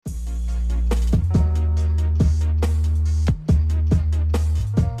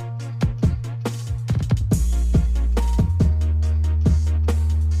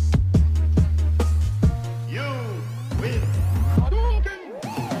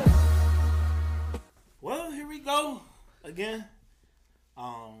again.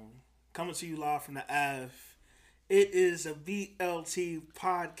 Coming to you live from the Ave. It is a VLT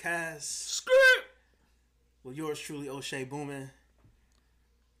podcast. Script. With yours truly, O'Shea Boomin.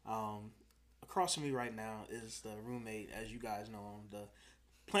 Across from me right now is the roommate, as you guys know him, the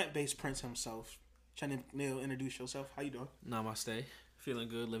plant-based prince himself. Channing Neil, introduce yourself. How you doing? Namaste. Feeling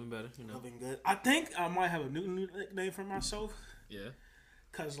good, living better, you know. Living good. I think I might have a new nickname for myself. Yeah.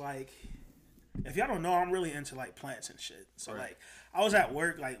 Cause like, if y'all don't know, I'm really into like plants and shit. So Right. like, I was at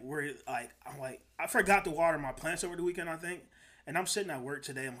work I forgot to water my plants over the weekend, I think, and I'm sitting at work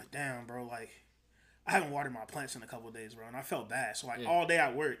today. I'm like, damn, bro, like I haven't watered my plants in a couple of days, bro, and I felt bad. So like all day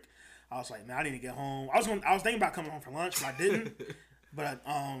at work, I was like, man, I need to get home. I was thinking about coming home for lunch, but I didn't. But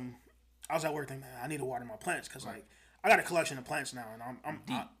I was at work thinking, man, I need to water my plants because like I got a collection of plants now,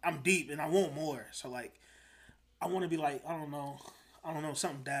 and I'm deep, and I want more. So like, I want to be like, I don't know,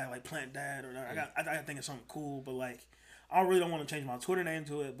 something dad, like plant dad, or I got to think of something cool, but like, I really don't want to change my Twitter name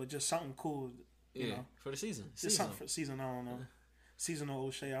to it, but just something cool, you know, for the season. Just something for season. I don't know, seasonal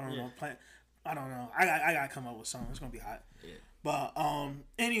O'Shea. I don't know, plant. I don't know. I got to come up with something. It's gonna be hot. Yeah. But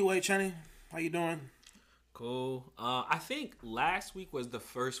anyway, Chenny, how you doing? Cool. I think last week was the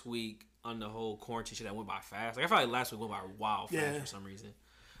first week on the whole quarantine shit that went by fast. Like I felt like last week went by wild fast for some reason.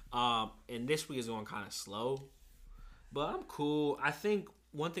 And this week is going kind of slow. But I'm cool. I think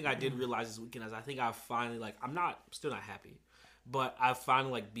one thing I did realize this weekend is I think I finally I'm still not happy, but I've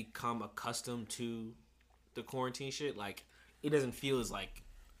finally become accustomed to the quarantine shit. Like it doesn't feel as like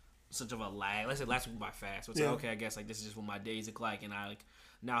such of a lag. Let's say last week went by fast. So it's like, okay, I guess this is just what my days look like, and I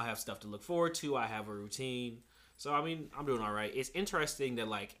now have stuff to look forward to. I have a routine. So I mean, I'm doing all right. It's interesting that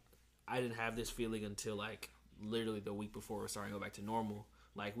I didn't have this feeling until literally the week before we're starting to go back to normal.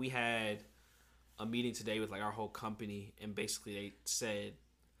 Like we had a meeting today with our whole company, and basically they said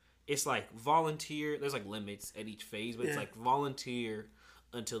it's volunteer. There's limits at each phase, but it's volunteer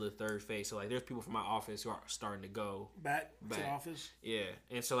until the third phase. So there's people from my office who are starting to go back. To the office. Yeah,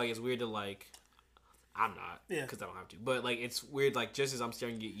 and so it's weird to I'm not because I don't have to, but it's weird just as I'm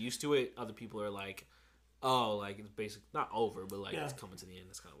starting to get used to it, other people are it's basically not over, but it's coming to the end.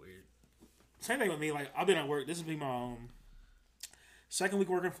 It's kind of weird. Same thing with me. I've been at work. This will be my second week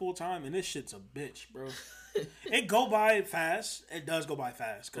working full time, and this shit's a bitch, bro. It go by fast. It does go by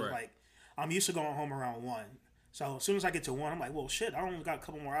fast because I'm used to going home around 1. So as soon as I get to 1, I'm like, well, shit, I only got a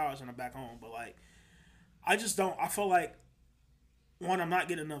couple more hours and I'm back home. But I just don't. I feel like I'm not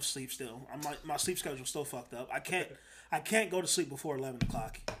getting enough sleep still. My sleep schedule's still fucked up. I can't go to sleep before 11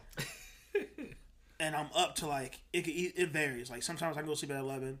 o'clock. And I'm up to it varies. Sometimes I can go to sleep at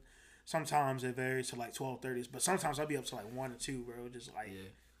 11. Sometimes it varies to 12:30, but sometimes I'll be up to 1 or 2, bro. Just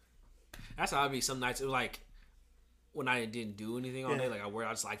that's how I'd be some nights. It was when I didn't do anything all day,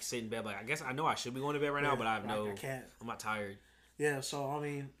 I just sit in bed. I guess I know I should be going to bed right now, but I can't. I'm not tired. Yeah, so I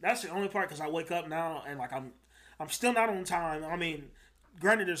mean that's the only part because I wake up now and I'm still not on time. I mean,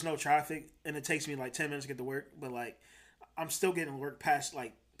 granted there's no traffic and it takes me 10 minutes to get to work, but I'm still getting work past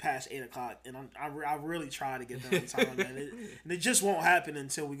 8 o'clock, and I really try to get done on time, man. And it just won't happen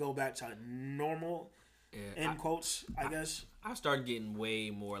until we go back to normal. Yeah, quotes, I guess. I started getting way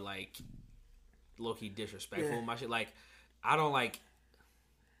more low key disrespectful with my shit. I don't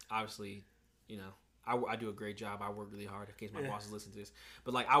obviously, I do a great job. I work really hard in case my bosses listen to this.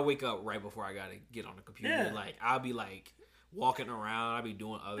 But I wake up right before I gotta get on the computer. Yeah. I'll be walking around. I'll be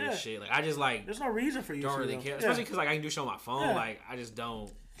doing other shit. I just there's no reason for you. Don't really care, especially because I can do shit on my phone. Yeah. I just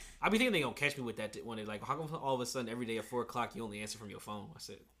don't. I be thinking they gonna catch me with that when they how come all of a sudden every day at 4 o'clock you only answer from your phone? I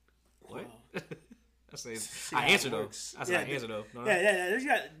said, what? Wow. I said, I answer though. I said, I answer though. No,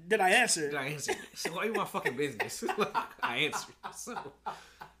 yeah. Did I answer? Did I answer? So why you my fucking business? I answered. So,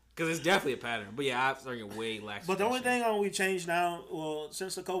 because it's definitely a pattern. But yeah, I'm starting to way lax. But the only thing we changed now, well,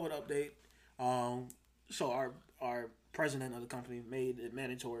 since the COVID update, so our president of the company made it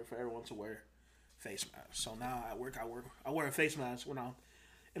mandatory for everyone to wear face masks. So now at work, I wear a face mask when I'm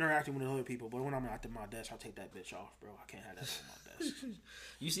interacting with other people, but when I'm at my desk, I'll take that bitch off, bro. I can't have that on my desk.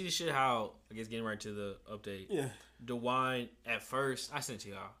 You see the shit how, I guess getting right to the update. Yeah. DeWine, at first, I sent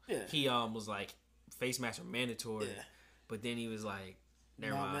you y'all. Yeah. He was face masks are mandatory. Yeah. But then he was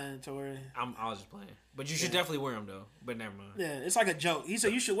never not mind. Mandatory. I was just playing. But you should definitely wear them though. But never mind. Yeah, it's like a joke. He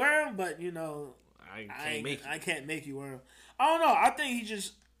said you should wear them, but I can't make you wear them. I don't know. I think he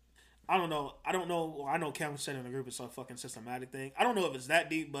just. I don't know. I don't know. Well, I know Cam said in the group it's a fucking systematic thing. I don't know if it's that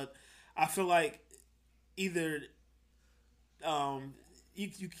deep, but I feel like either I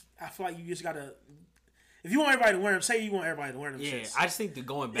feel like you just gotta. If you want everybody to wear them, say you want everybody to wear them. Yeah, shits. I just think the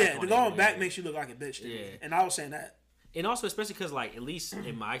going back. Yeah, the going back makes you look like a bitch. To me. And I was saying that. And also, especially because at least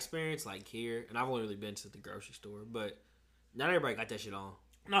in my experience, here, and I've only really been to the grocery store, but Not everybody got that shit on.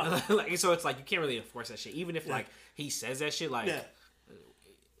 No. Like, so it's like you can't really enforce that shit. Even if like he says that shit, like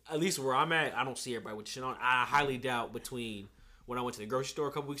at least where I'm at, I don't see everybody with shit on. I highly doubt between when I went to the grocery store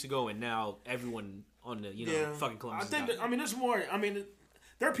a couple weeks ago and now everyone on the fucking Columbus. I think there's more. I mean,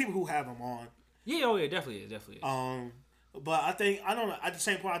 there are people who have them on. Yeah, oh yeah, definitely is. But I think I don't know. At the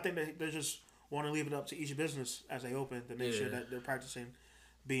same point, I think they just want to leave it up to each business as they open to make sure that they're practicing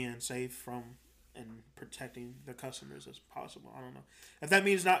being safe from and protecting their customers as possible. I don't know if that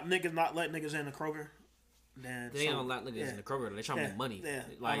means not letting niggas in the Kroger. Then they don't let niggas in the Kroger. They trying to make money. Yeah,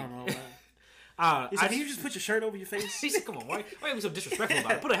 like, I don't know. He's like, can you just put your shirt over your face? He said, "Come on, why are you so disrespectful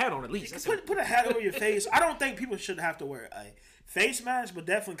about it? Put a hat on at least." Put a hat over your face. I don't think people should have to wear a face mask, but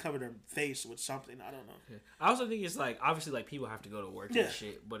definitely cover their face with something. I don't know. Yeah. I also think it's like obviously like people have to go to work and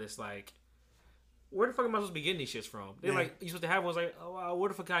shit, but it's like, where the fuck am I supposed to be getting these shits from? They're like, you supposed to have ones like, oh, wow, where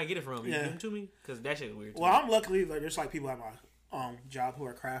the fuck can I get it from? You give them to me? Because that shit is weird. Well, I'm luckily like there's like people at my job who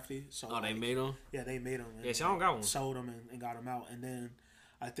are crafty. So they made them. Yeah, they made them. Yeah, see, I don't got one. Sold them and got them out, and then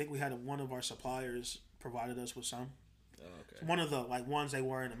I think we had one of our suppliers provided us with some. Oh, okay. One of the like ones they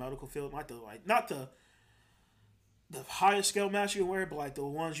wear in the medical field, not the highest scale mask you can wear, but like the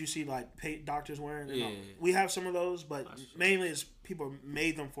ones you see like doctors wearing. Yeah. We have some of those, but mainly it's people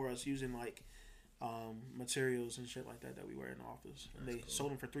made them for us using like materials and shit like that we wear in the office, and they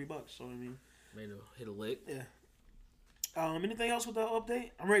sold them for $3. So I mean, made a hit a lick. Yeah. Anything else with the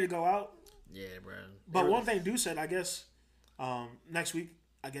update? I'm ready to go out. Yeah, bro. But one thing Dude said, I guess next week,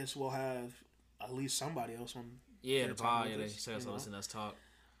 I guess we'll have at least somebody else on. Yeah, the pod. Yeah, they said us listen to us talk.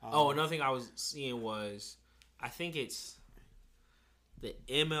 Another thing I was seeing was, I think it's the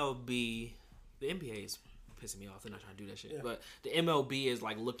MLB. The NBA is pissing me off. They're not trying to do that shit. Yeah. But the MLB is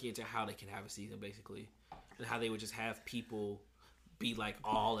like looking into how they can have a season basically, and how they would just have people be like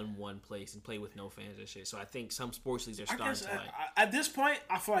all in one place and play with no fans and shit. So I think some sports leagues are starting to like. At this point,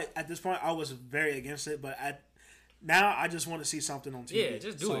 I feel like I was very against it, but now I just want to see something on TV. Yeah,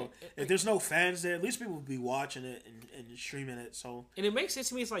 just do it. If there's no fans there, at least people will be watching it and streaming it. So and it makes sense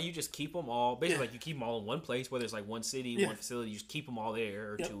to me. It's like you just keep them all. Basically, like you keep them all in one place, whether it's like one city, one facility. You just keep them all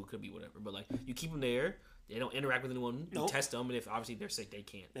there, or two. It could be whatever. But like you keep them there. They don't interact with anyone. You test them, and if obviously they're sick, they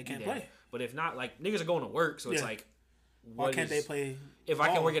can't play. But if not, like niggas are going to work, so it's like. Why can't they play? If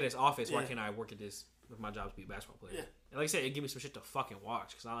I can work at this office, why can't I work at this? If my job is to be a basketball player, and like I said, it give me some shit to fucking watch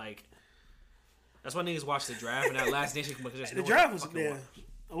because I like. That's why niggas watch the draft and that last nation because the draft was there.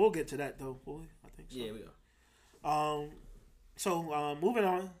 We'll get to that though, boy. I think so. Yeah, we are. So moving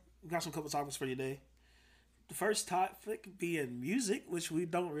on, we got some couple topics for you today. The first topic being music, which we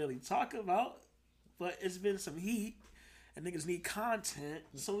don't really talk about, but it's been some heat and niggas need content,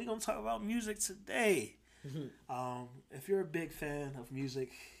 so we gonna talk about music today. If you're a big fan of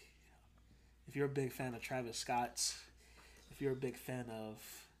music, if you're a big fan of Travis Scott, if you're a big fan of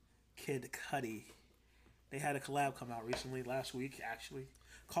Kid Cudi, they had a collab come out recently, last week actually,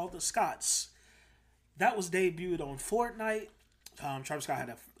 called The Scotts. That was debuted on Fortnite. Travis Scott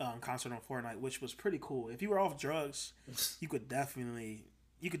had a concert on Fortnite, which was pretty cool. If you were off drugs, you could definitely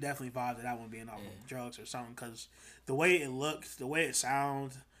vibe to that one being off of drugs or something, because the way it looked, the way it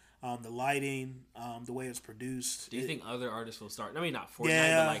sounded. The lighting, the way it's produced. Do you think other artists will start? I mean, not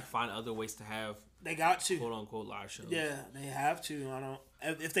Fortnite, but like find other ways to have. They got to quote unquote live shows. Yeah, they have to. I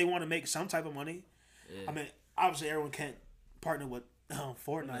don't. If they want to make some type of money, I mean, obviously everyone can't partner with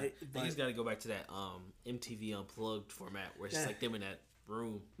Fortnite. But he's got to go back to that MTV Unplugged format where it's just like them in that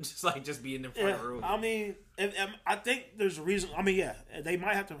room, just being in front of the room. I mean, I think there's a reason. I mean, they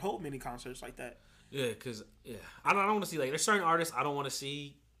might have to hold mini concerts like that. Yeah, because I don't want to see like there's certain artists I don't want to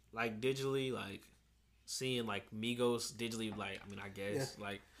see. Like digitally, like seeing like Migos digitally, like I mean, I guess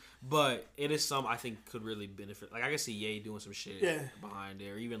like, but it is some I think could really benefit. Like I can see Ye doing some shit behind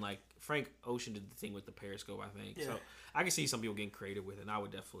there, even like Frank Ocean did the thing with the Periscope. I think so. I can see some people getting creative with it, and I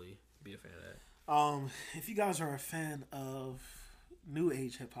would definitely be a fan of that. If you guys are a fan of new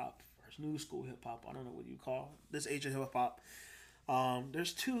age hip hop or new school hip hop, I don't know what you call this age of hip hop.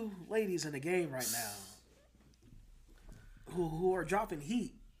 There's two ladies in the game right now who are dropping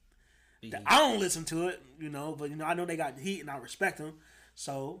heat. I don't listen to it, but I know they got heat and I respect them.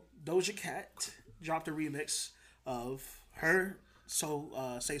 So Doja Cat dropped a remix of her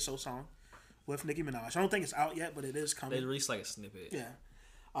Say So song with Nicki Minaj. I don't think it's out yet, but it is coming. They released like a snippet. Yeah.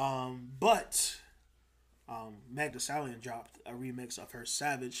 But Meg Thee Stallion dropped a remix of her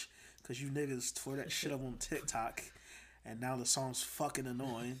Savage because you niggas tore that shit up on TikTok. And now the song's fucking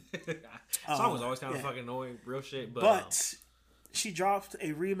annoying. The song was always kind of fucking annoying, real shit. But she dropped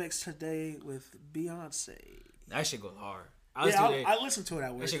a remix today with Beyonce. That shit goes hard. I listened to it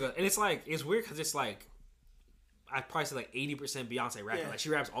at work. That shit goes, and it's like, it's weird because it's like, I probably say like 80% Beyonce rapper. Like she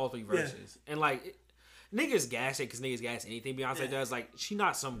raps all 3 verses, and like niggas gas it because niggas gas anything Beyonce does. Like she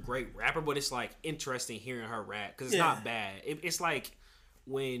not some great rapper, but it's like interesting hearing her rap because it's not bad. It's like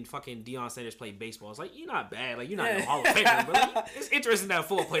when fucking Deion Sanders played baseball. It's like you're not bad. Like you're not no Hall of Famer, but like, it's interesting that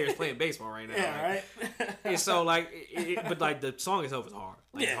full players playing baseball right now. Yeah, like, right. And so like, but like the song itself is hard.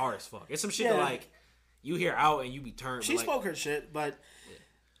 Like it's hard as fuck. It's some shit that like you hear out and you be turned. She spoke her shit, but.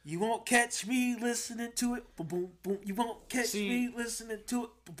 You won't catch me listening to it. Boom, boom, boom. You won't catch me listening to it.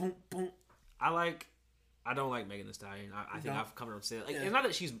 Boom, boom, boom. I don't like Megan Thee Stallion. I think I've come to say it. Like, it's not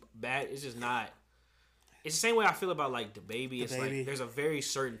that she's bad. It's just not. It's the same way I feel about like DaBaby. It's like there's a very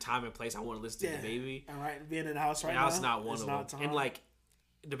certain time and place I want to listen to DaBaby. All right, being in the house right now. It's not one of them. Time. And like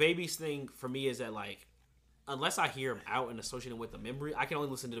DaBaby's thing for me is that like unless I hear him out and associate him with a memory, I can only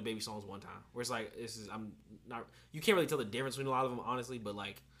listen to DaBaby songs one time. Where it's like I'm not. You can't really tell the difference between a lot of them honestly, but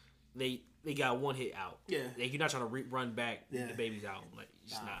like. They got one hit out. Yeah. Like, you're not trying to run back DaBaby's album. Like,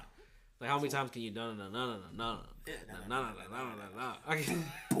 it's just not. Like, how many times can you no. Yeah,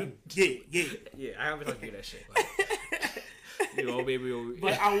 I haven't heard that shit. Like, you know, baby.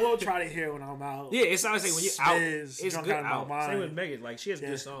 But I will try to hear when I'm out. Yeah, it's honestly when you're out, it's good out. Same with Megan. Like, she has a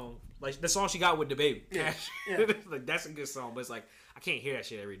good song. Like, the song she got with DaBaby. Yeah. Like, that's a good song, but it's like, I can't hear that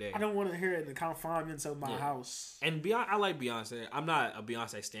shit every day. I don't want to hear it in the confinements of my house. And I like Beyonce. I'm not a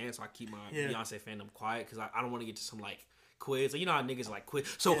Beyonce stan, so I keep my Beyonce fandom quiet because I don't want to get to some like quiz. Like, you know how niggas like quiz.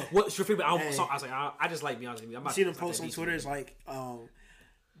 So what's your favorite album song? I was like, I just like Beyonce. I'm not. See them posts on Twitter. It's like,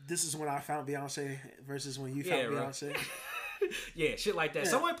 this is when I found Beyonce versus when you found Beyonce. Yeah, shit like that.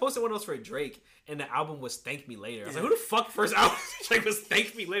 Someone posted one of those for Drake, and the album was "Thank Me Later." I was like, "Who the fuck first album Drake was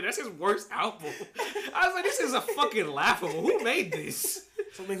Thank Me Later? That's his worst album." I was like, "This is a fucking laughable. Who made this?"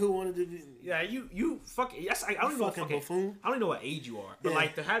 Something who wanted to be. Yeah, you fucking. Yes, I don't even know what buffoon. I don't even know what age you are, but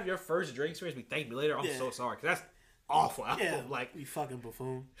like to have your first Drake experience be "Thank Me Later," I'm so sorry because that's awful album. Yeah, like you fucking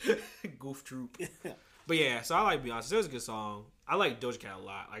buffoon. Goof troop. Yeah. But yeah, so I like Beyonce. It was a good song. I like Doja Cat a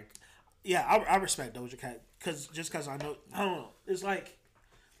lot. Like. Yeah, I respect Doja Cat because I know I don't know. It's like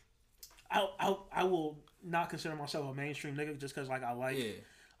I will not consider myself a mainstream nigga just because like I like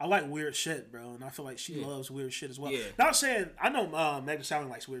weird shit, bro, and I feel like she loves weird shit as well. Yeah. Not saying I know Megan Thee Stallion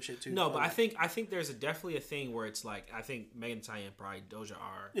likes weird shit too. No, but I think there's definitely a thing where it's like I think Megan Thee Stallion and probably Doja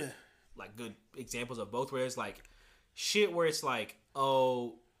are like good examples of both. Where it's like shit where it's like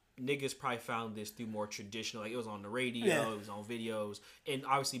niggas probably found this through more traditional, like it was on the radio, it was on videos, and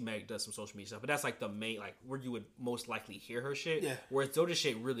obviously Meg does some social media stuff, but that's like the main, like where you would most likely hear her shit. Yeah. Whereas Doja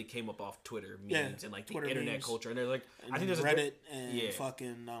shit really came up off Twitter memes and like the internet memes. Culture, and there's like I think there's Reddit and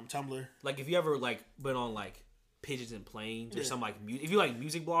fucking Tumblr. Like if you ever like been on like Pigeons and Planes or some like if you like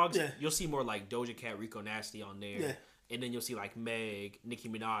music blogs, you'll see more like Doja Cat, Rico Nasty on there. Yeah. And then you'll see like Meg, Nicki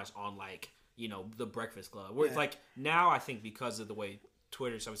Minaj on like, you know, The Breakfast Club. Where it's like now I think because of the way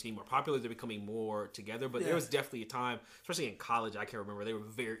Twitter and stuff is getting more popular, they're becoming more together. But there was definitely a time, especially in college, I can't remember, they were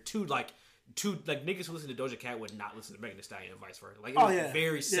two niggas who listen to Doja Cat would not listen to Megan Thee Stallion and vice versa. Like it was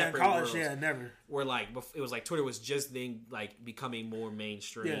very separate college, worlds. Never. Where like it was like Twitter was just then like becoming more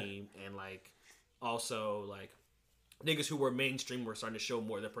mainstream and like also like niggas who were mainstream were starting to show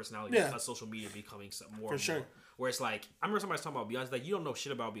more of their personality because social media becoming more and more. Where it's like, I remember somebody was talking about Beyonce, like, you don't know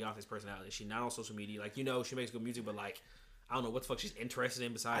shit about Beyonce's personality. She's not on social media. Like, you know, she makes good music, but like, I don't know what the fuck she's interested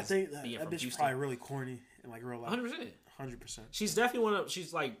in besides being from Houston. I think that bitch is probably really corny in like real life. 100%. She's definitely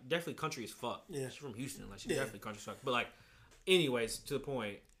she's like definitely country as fuck. Yeah. She's from Houston. Like, she's definitely country as fuck. But like, anyways, to the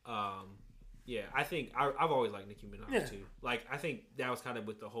point, I think I've always liked Nicki Minaj too. Like, I think that was kind of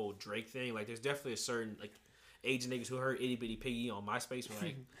with the whole Drake thing. Like, there's definitely a certain like age niggas who heard Itty Bitty Piggy on MySpace were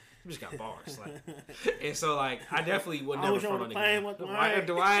like, you just got bars. Like, and so like, I definitely would never front on Nicki.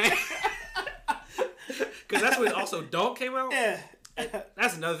 Dwayne. Because that's when also Dog came out. Yeah.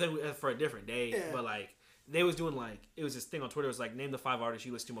 That's another thing for a different day. Yeah. But like, they was doing like, it was this thing on Twitter. It was like, name the 5 artists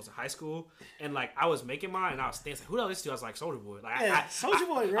you listened to most in high school. And like, I was making mine and I was thinking, who did I listen to? I was like, Soulja Boy. Like, Soulja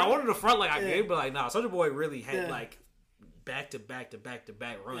Boy, right? I wanted to front like I did, but like, nah, Soulja Boy really had like back to back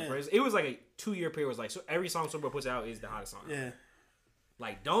runs. Yeah. It was like a 2-year period. It was like, so every song Soulja Boy puts out is the hottest song. Yeah.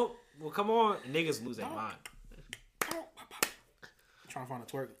 Like, come on. Niggas lose their mind. Trying to find a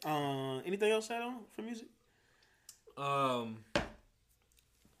twerk. Anything else add on for music? Some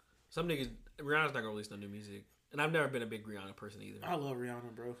niggas, Rihanna's not gonna release no new music, and I've never been a big Rihanna person either. I love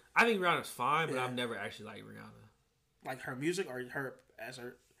Rihanna, bro. I think Rihanna's fine, but I've never actually liked Rihanna. Like her music or her as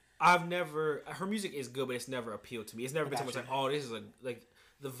her. Her music is good, but it's never appealed to me. It's never been so much like, oh, this is like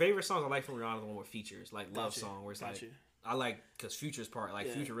the favorite songs I like from Rihanna, the one with features, like Love Song, where it's like I like because Future's part, like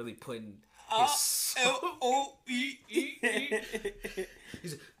Future really putting.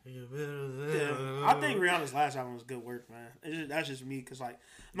 His I think Rihanna's last album was good work, man. That's just me, because like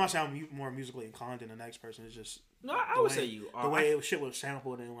I'm not saying I'm more musically inclined than the next person. It's just I would say you are. The way shit was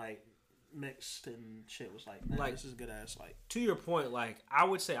sampled and like mixed and shit was like, man, like, this is good ass. Like, to your point, like I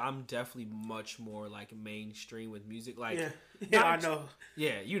would say I'm definitely much more like mainstream with music. Like, I know.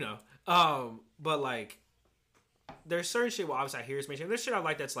 Yeah, you know. But like, there's certain shit where obviously I hear it's mainstream. There's shit I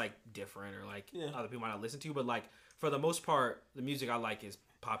like that's like different or like other people might not listen to. But like for the most part, the music I like is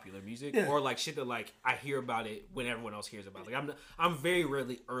popular music or like shit that like I hear about it when everyone else hears about it. Like I'm very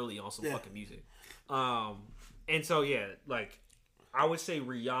rarely early on some fucking music. And so like I would say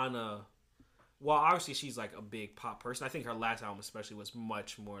Rihanna. Well, obviously she's like a big pop person. I think her last album especially was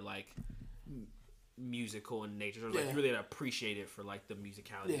much more like musical in nature. Like you really appreciate it for like the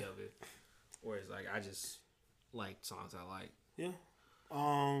musicality of it. Whereas like I just like songs I like. Yeah.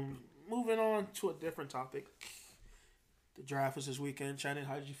 Moving on to a different topic. The draft was this weekend. Shannon,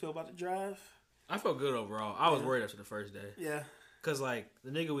 how did you feel about the draft? I felt good overall. I was worried after the first day. Yeah. Cause like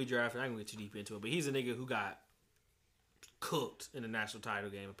the nigga we drafted, I ain't gonna get too deep into it, but he's a nigga who got cooked in the national title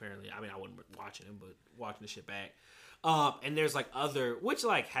game. Apparently, I mean, I wasn't watching him, but watching the shit back. And there's like other, which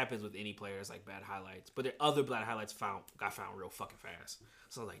like happens with any players, like bad highlights. But there other bad highlights got found real fucking fast.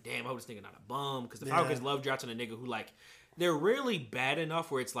 So I was like, damn, I hope this nigga not a bum, because the Falcons love drafting a nigga who like they're really bad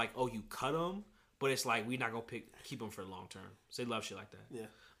enough where it's like, oh, you cut them, but it's like we not gonna keep them for the long term. So they love shit like that. Yeah.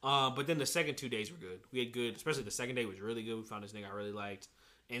 But then the second 2 days were good. We had good, especially the second day was really good. We found this nigga I really liked,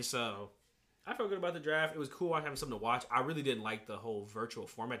 and so I felt good about the draft. It was cool having something to watch. I really didn't like the whole virtual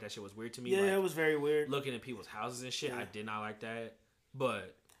format. That shit was weird to me. Yeah, like, it was very weird. Looking at people's houses and shit, I did not like that.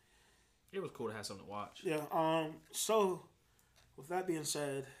 But it was cool to have something to watch. Yeah. So, with that being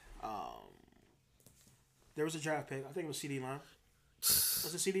said, there was a draft pick. I think it was CeeDee Lamb.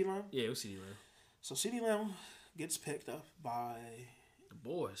 Was it CeeDee Lamb? Yeah, it was CeeDee Lamb. So CeeDee Lamb gets picked up by the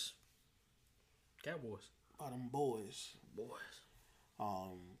boys. Cowboys. By them boys.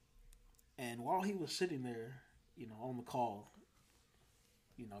 And while he was sitting there, on the call,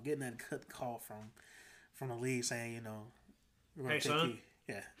 getting that cut call from the league saying, we're going to take son. you.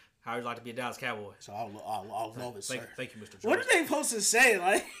 Yeah. How would you like to be a Dallas Cowboy? So I'll love it, sir. Thank you, Mr. Jones. What are they supposed to say?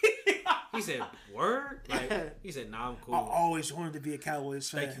 Like, he said, word? Like, he said, nah, I'm cool. I always wanted to be a Cowboys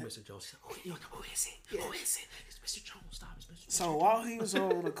fan. Thank you, Mr. Jones. Who is it? Who is it? It's Mr. Jones. Stop. It's Mr. Jones. So while he was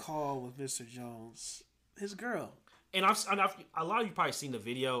on the call with Mr. Jones, his girl. And a lot of you probably seen the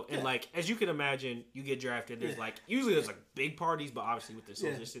video, and like as you can imagine, you get drafted. There's like usually there's like big parties, but obviously with the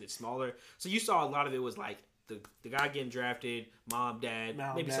social shit, it's smaller. So you saw a lot of it was like the guy getting drafted, mom, dad,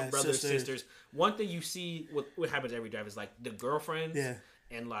 maybe some brothers, sisters. One thing you see what happens every draft is like the girlfriends,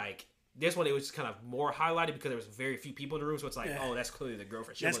 and like this one it was just kind of more highlighted because there was very few people in the room, so it's like oh that's clearly the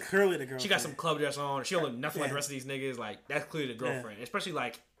girlfriend. That's clearly the girlfriend. She got some club dress on. She don't look nothing like the rest of these niggas. Like that's clearly the girlfriend, especially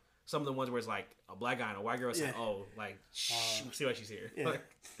like. Some of the ones where it's like a black guy and a white girl. It's like, oh, like, see why she's here. Yeah.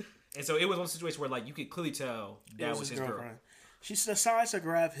 And so it was one situation where, like, you could clearly tell that was his girl. She decides to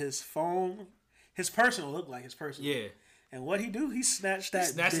grab his phone. His personal looked like his personal. Yeah. And what he do? He snatched that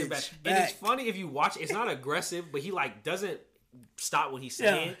it back. And it's funny if you watch it. It's not aggressive, but he, like, doesn't stop what he's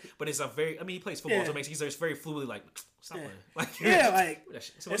saying. But it's a very, I mean, he plays football, so it makes it's very fluidly, like, stop playing. Like,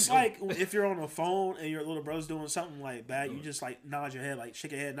 it's like if you're on the phone and your little bro's doing something like bad, you just like nod your head, like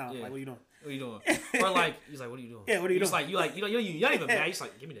shake your head, nod, like what are you doing? What are you doing? Or like he's like, what are you doing? Yeah, what are you doing? Like you're not even mad. You're just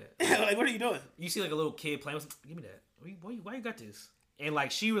like, give me that. Like what are you doing? You see like a little kid playing with, give me that. Why you got this? And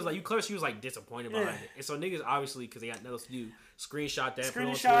like she was like, she was like disappointed behind it. And so niggas obviously because they got nothing else to do, screenshot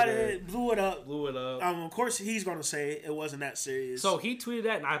it, blew it up. Of course he's gonna say it wasn't that serious. So he tweeted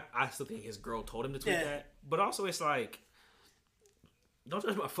that, and I still think his girl told him to tweet that. But also it's like. Don't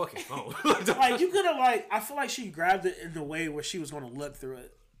touch my fucking phone. Like you could have I feel like she grabbed it in the way where she was going to look through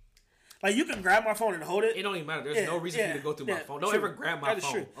it. Like you can grab my phone and hold it. It don't even matter. There's no reason for you to go through my phone. Don't ever grab my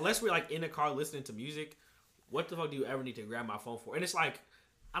phone unless we're like in the car listening to music. What the fuck do you ever need to grab my phone for? And it's like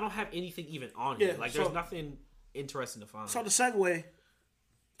I don't have anything even on here. Like there's nothing interesting to find. So the segue,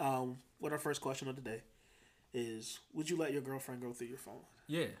 with our first question of the day, is: would you let your girlfriend go through your phone?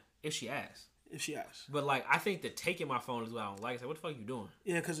 Yeah, if she asks. But like, I think that taking my phone is what I don't like. It's like, what the fuck are you doing?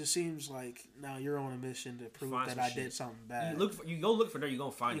 Yeah, because it seems like now you're on a mission to prove that I did something bad. You go look for there. You're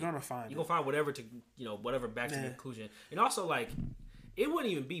gonna find it. You're gonna find. You're gonna find whatever to whatever back to the conclusion. And also like, it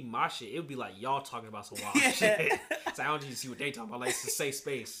wouldn't even be my shit. It would be like y'all talking about some wild shit. So I don't even see what they talking about. Like it's a safe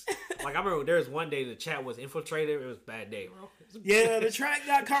space. Like I remember there was one day the chat was infiltrated. It was a bad day, bro. Yeah, the track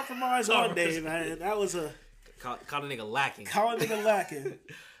got compromised one day, man. That was a caught a nigga lacking.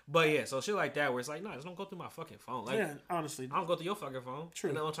 But yeah, so shit like that where it's like, nah, just don't go through my fucking phone. Like, yeah, honestly. I don't go through your fucking phone.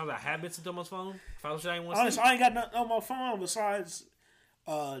 True. And the only times I have been to someone's phone, if I shit I ain't want to honestly, I ain't got nothing on my phone besides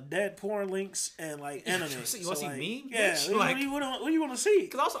dead porn links and like anime. You want to so, see like, memes? Yeah, Like, what do you want to see?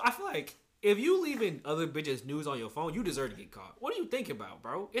 Because also, I feel like if you leaving other bitches' news on your phone, you deserve to get caught. What do you think about,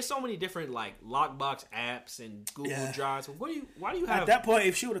 bro? It's so many different like lockbox apps and Google Drives. Why do you have? At that point,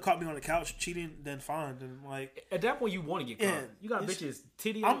 if she would have caught me on the couch cheating, then fine. Then like at that point, you want to get caught. You got bitches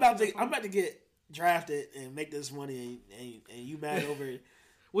titty. I'm about to get drafted and make this money, and you mad over it.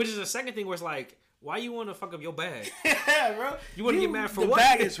 Which is the second thing where it's like, why you want to fuck up your bag? Yeah, bro. You want to get mad for the what? The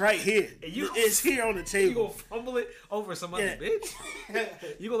bag is right here. It's here on the table. You gonna fumble it over some other bitch?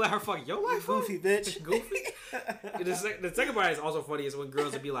 You gonna let her fuck your life? Goofy bitch. Goofy. The second part is also funny is when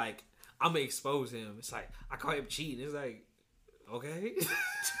girls would be like, I'm gonna expose him. It's like, I caught him cheating. It's like, okay.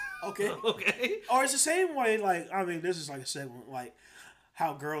 Okay. Or it's the same way, like, I mean, this is like a segment, like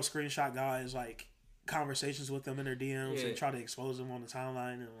how girls screenshot guys like conversations with them in their DMs and try to expose them on the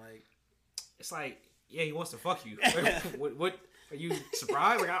timeline and like. It's like, yeah, he wants to fuck you. What are you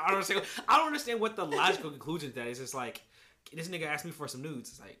surprised? Like, I don't understand what the logical conclusion to that is. It's like, this nigga asked me for some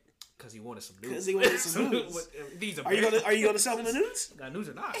nudes. It's like, because he wanted some nudes. Because he wanted some nudes. Are you gonna sell him the nudes? Got nudes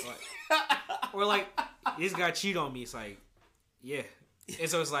or not? Like, or like, this guy cheat on me. It's like, yeah. And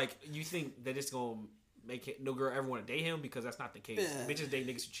so it's like, you think that it's gonna make no girl ever want to date him, because that's not the case. Yeah. Bitches date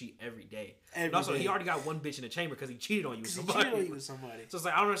niggas who cheat every day. And also, he already got one bitch in the chamber because he cheated on you with somebody. So it's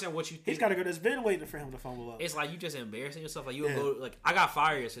like, I don't understand what you think. He's got to go. There's been waiting for him to fumble up. It's like you just embarrassing yourself. Like you go, like, I got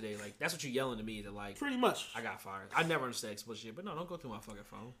fired yesterday. Like that's what you yelling to me. That like pretty much I got fired. I never understand explicit shit, but no, don't go through my fucking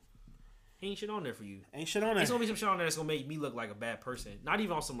phone. Ain't shit on there for you. Ain't shit on there. It's gonna be some shit on there that's gonna make me look like a bad person. Not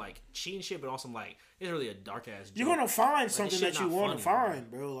even on some like cheating shit, but on some like it's really a dark ass joke. You're gonna find like, something that you want to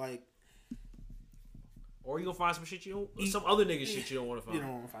find, bro. Like. Or you gonna find some shit you don't, some other nigga shit you don't want to find. You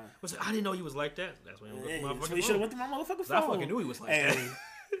don't want to find. Like, I didn't know he was like that. That's when you should have went through my motherfucking phone. I fucking knew he was like that.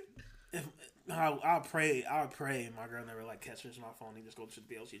 I pray my girl never like catches my phone and just go to the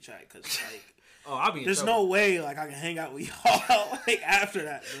BLC chat, because like I'll be. There's no way like I can hang out with y'all like after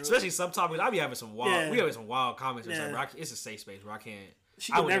that, bro. Especially some topics. I be having some wild. We having some wild comments. Or it's a safe space where I can't.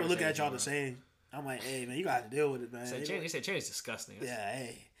 She would never look at y'all the same. I'm like, hey man, you gotta deal with it, man. They said Chan is disgusting. Yeah,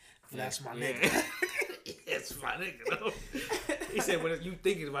 hey, that's my nigga. That's my nigga. Though. He said, "When you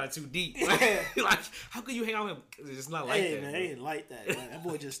thinking about it too deep, like how could you hang out with him? It's not like that. Man, ain't like that. Man. That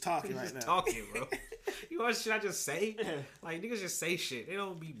boy just talking right now. Talking, bro. You know what shit I just say? Like niggas just say shit. They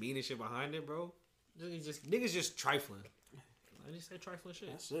don't be meaning shit behind it, bro. Niggas just trifling. I just say trifling shit.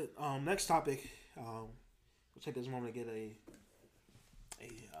 That's it. Next topic. We'll take this moment to get a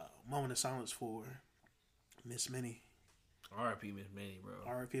moment of silence for Miss Minnie. R.I.P. Miss Minnie, bro.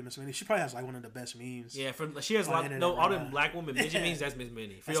 R.I.P. Miss Minnie. She probably has like one of the best memes. Yeah, she has like all them black women midget memes. That's Miss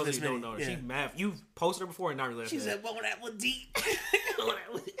Minnie. For those who don't know her, she's mad. You've posted her before and not really. She said, "What that one deep?"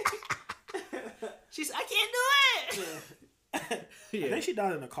 She said, "I can't do it." Yeah. I think she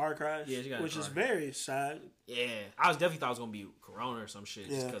died in a car crash. Yeah, she got which is very sad. Yeah, I was definitely thought it was gonna be Corona or some shit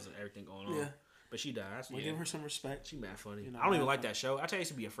just because of everything going on. Yeah. But she died. We'll give her some respect. She mad funny. I don't even like that show. I tell you, I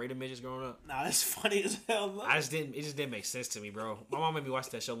used to be afraid of midgets growing up. Nah, it's funny as hell. Bro. It just didn't make sense to me, bro. My mom made me watch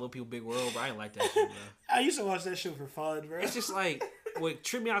that show, Little People Big World, but I didn't like that shit, bro. I used to watch that show for fun, bro. It's just like what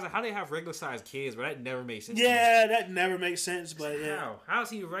tripped me out was like how they have regular sized kids, but that never made sense. Yeah, that never makes sense. But yeah, how's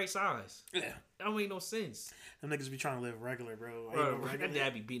he the right size? Yeah, that don't make no sense. Them niggas be trying to live regular, bro. That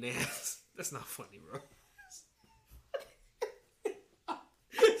dad be beating ass. That's not funny, bro.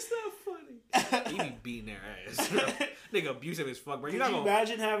 It's not funny. He be beating their ass. Bro. Nigga abusive as fuck, bro. Could you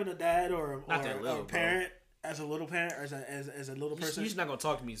imagine having a dad or little, a parent as a little parent or as a little person? You're just not gonna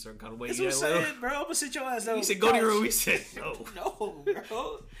talk to me a certain kind of way. That's what I'm saying, bro. I'm gonna sit your ass down. He said, "Go to your room." He said, "No,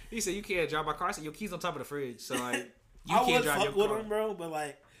 bro." He said, "You can't drive my car." I said, "Your keys on top of the fridge." So like, I can't drive your car. With him, bro, but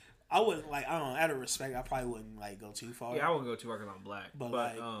like. I wouldn't like. I don't know. Out of respect, I probably wouldn't like go too far. Yeah, I wouldn't go too far because I'm black. But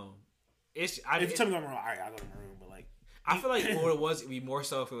like, if you tell me I'm wrong, all right, I'll go to my room. But like, I feel like what it was, it'd be more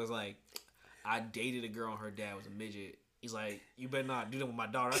so if it was like, I dated a girl and her dad was a midget. He's like, you better not do that with my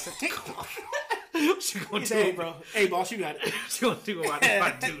daughter. I said, she gonna do hey, bro. Hey, boss, you got it. She gonna do what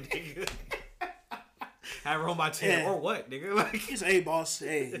I do, nigga. Have her on my tail or what, nigga? Like, he said, hey, boss,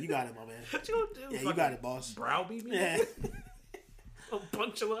 hey, you got it, my man. What you gonna do? Yeah, you got it, boss. Browbeat me. Yeah. A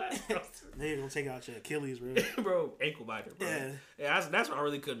bunch of ass. They gonna take out your Achilles, bro. Bro, ankle biter, bro. Yeah, that's what I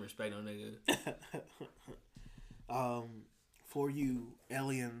really couldn't respect on nigga. For you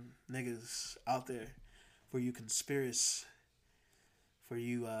alien niggas out there, for you conspiracists, for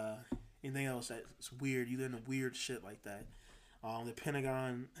you anything else that's weird, you into weird shit like that. The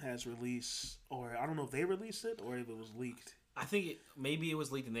Pentagon has released, or I don't know if they released it or if it was leaked. I think maybe it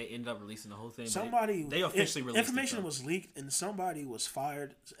was leaked and they ended up releasing the whole thing. They officially released information was leaked and somebody was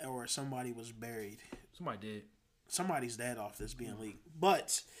fired or somebody was buried. Somebody did. somebody's dead off this being leaked.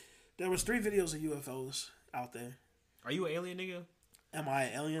 But there was 3 videos of UFOs out there. Are you an alien nigga? Am I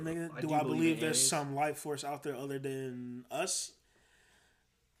an alien nigga? Do I believe there's some life force out there other than us?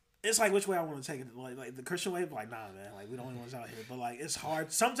 It's like which way I want to take it. Like the Christian way, like nah, man. Like we the only ones out here. But like it's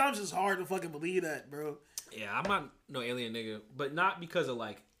hard. Sometimes it's hard to fucking believe that, bro. Yeah, I'm not no alien nigga, but not because of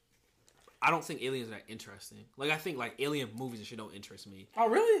like. I don't think aliens are that interesting. Like I think like alien movies and shit don't interest me. Oh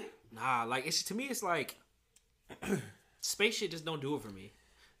really? Nah, like it's to me it's like space shit just don't do it for me.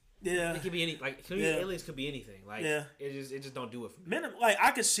 Yeah, it could be any like aliens could be anything. Like it just don't do it for me. Like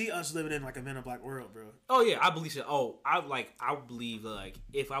I could see us living in like a Men in Black world, bro. Oh yeah, I believe it. Oh, I believe like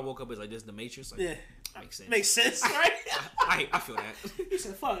if I woke up as like this is the Matrix, like makes sense. Makes sense, right? I feel that. He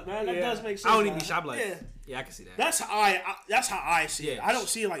said, "Fuck, man, that does make sense." I don't even be shy. I'm like, yeah, I can see that. That's how I see it. I don't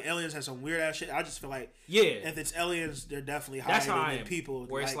see like aliens as some weird ass shit. I just feel like if it's aliens, they're definitely higher than people.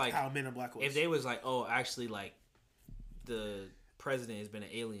 Where it's like how Men in Black was. If they was like, oh, actually, like the president has been an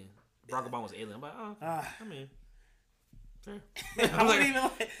alien. Barack Obama was an alien. I'm like, I mean, fair.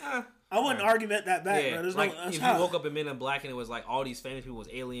 I wouldn't argument that back, bro. There's like if you woke up in Men in Black and it was like all these famous people was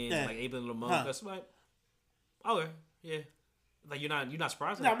aliens, like Abraham Lamont, that's like, okay, yeah. Like you're not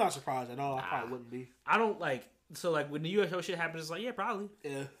surprised? No, I'm not surprised at all. I probably wouldn't be. I don't like so like when the UFO shit happens, it's like yeah, probably.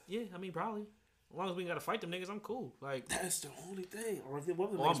 Yeah. I mean probably. As long as we gotta fight them niggas, I'm cool. Like that's the only thing. Or if they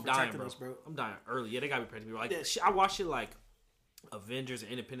want I'm dying, bro. I'm dying early. Yeah, they gotta be protecting me. Like I watch it like Avengers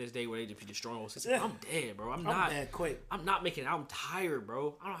and Independence Day where they just be destroying all systems. I'm dead, bro. I'm not dead quick. I'm not making it out. I'm tired,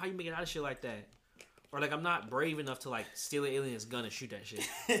 bro. I don't know how you make it out of shit like that. Or like I'm not brave enough to like steal an alien's gun and shoot that shit.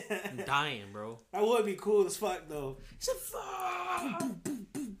 I'm dying, bro. That would be cool as fuck though. It's a fuck. Boom, boom,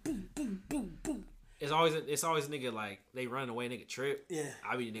 boom, boom, boom, boom, boom. It's always a nigga like they run away, nigga trip. Yeah.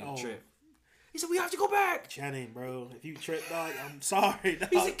 I be the nigga trip. He said we have to go back. Channing, bro. If you trip, dog, I'm sorry, dog.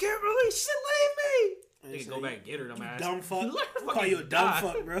 He said can't release. She said leave me. Nigga go back and get her, dumb ass. Dumb fuck. I'll call you a dumb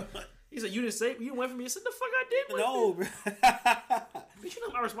fuck, bro. He said you didn't wait for me. I said the fuck I did. No, bro. But you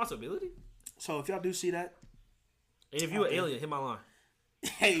know my responsibility. So if y'all do see that, and if you an alien, hit my line.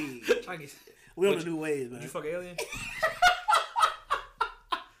 Hey, we on a new wave, man. Would you fuck an alien?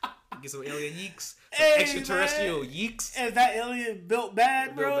 Get some alien yeeks. Hey, extraterrestrial yeeks. If that alien built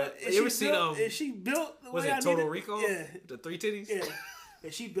bad, bro. You ever seen If she built the was way it I Total needed, Rico? Yeah. The 3 titties? Yeah.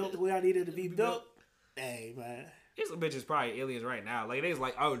 If she built the way I needed to be built, hey, man. There's some bitches probably aliens right now. Like, they was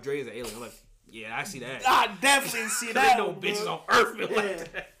like, oh, Dre's an alien. I'm like, yeah, I see that. I definitely see that. Ain't no bitches on Earth built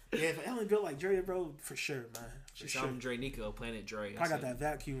like that. Yeah, if an alien built like Dre, bro, for sure, man. For sure. I'm Dre Nico, Planet Dre. I got that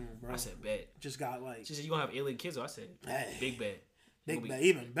vacuum, bro. I said, bet. Just got like. She said, you gonna have alien kids? So I said, hey, big bet. Big bet.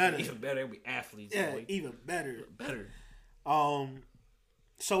 Even better. Even better. They'll be athletes. Yeah, boy. even better. Better.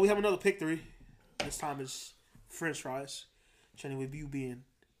 So we have another pick 3. This time is French fries. Channing, with you being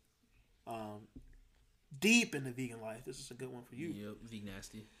deep in the vegan life, this is a good one for you. Yep, vegan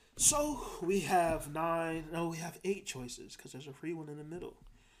nasty. So we have 8 choices because there's a free one in the middle.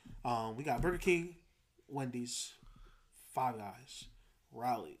 We got Burger King, Wendy's, Five Guys,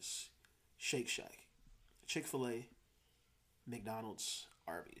 Rally's, Shake Shack, Chick-fil-A, McDonald's,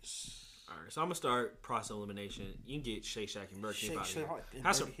 Arby's. Alright, so I'm gonna start process elimination. You can get Shake Shack and Burger King.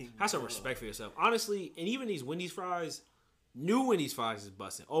 Have some respect for yourself. Honestly, and even these Wendy's fries, new Wendy's fries is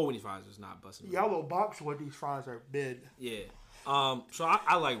busting. Old Wendy's fries is not busting. Yellow box Wendy's fries are big. Yeah. So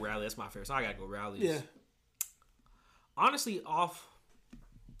I like Rally. That's my favorite. So I gotta go Rally's. Yeah. Honestly, off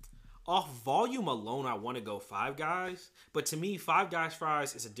volume alone, I want to go Five Guys. But to me, Five Guys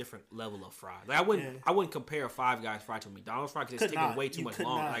fries is a different level of fry. Like I wouldn't compare a Five Guys fry to a McDonald's fry because it's taking way too much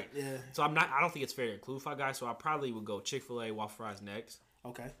long. Like, so I don't think it's fair to include Five Guys. So I probably would go Chick-fil-A waffle fries next.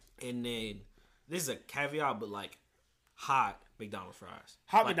 Okay. And then this is a caveat, but like hot McDonald's fries.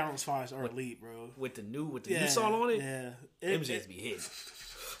 Hot like, McDonald's fries are elite, bro. With the new salt on it. Yeah. MJ's be hitting.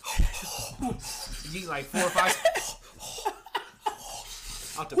 You eat like 4 or 5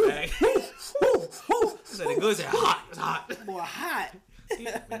 out the bag. Said the goods are hot. It's hot. Boy, hot.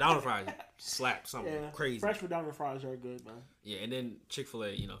 McDonald's fries slap something crazy. Fresh McDonald's fries are good, man. Yeah, and then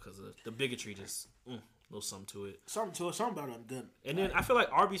Chick-fil-A, because the bigotry just little something to it. Something about them good. And then I feel like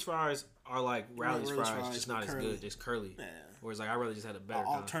Arby's fries are like Rally's fries, just not as good. Just curly. Yeah. Whereas like I really just had a better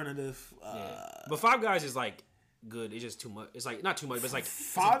alternative. But Five Guys is like good. It's just too much. It's like not too much, but it's like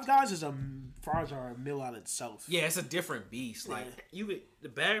Five Guys fries are a meal out itself. Yeah, it's a different beast. Like you get the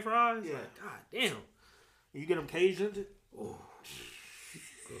bag fries. Yeah. Like God damn. You get them Cajun. Oh.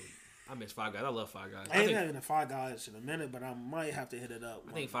 I miss Five Guys. I love Five Guys. I ain't having a Five Guys in a minute, but I might have to hit it up.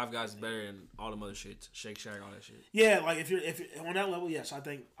 I think Five Guys is better than all them other shit. Shake Shack, all that shit. Yeah, like if you're on that level, yes, I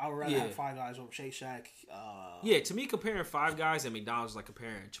think I would rather have Five Guys over Shake Shack. Yeah, to me, comparing Five Guys and McDonald's is like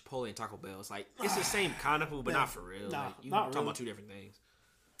comparing Chipotle and Taco Bell. It's like it's the same kind of food, but not for real. Nah, like, you not talking really. about two different things.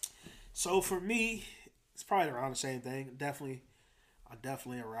 So for me, it's probably around the same thing. Definitely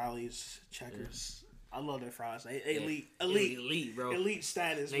a Rally's, Checkers. I love their fries. Elite, bro. Elite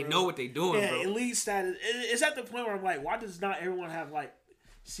status. They bro. know what they doing, bro. Elite status. It's at the point where I'm like, why does not everyone have like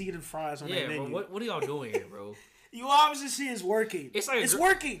seasoned fries on their menu? Bro. What are y'all doing here, bro? You obviously see it's working. It's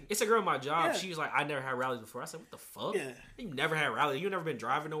working. It's a girl at my job. Yeah. She was like, I never had Rallies before. I said, what the fuck? Yeah. You never had Rallies. You never been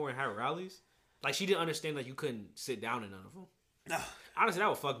driving nowhere and had Rallies? Like, she didn't understand that you couldn't sit down in none of them. No. Honestly, that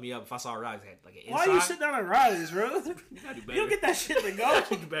would fuck me up if I saw Rallies had like an inside. Why you sit down at Rallies, bro? You gotta do better. You don't get that shit to go. You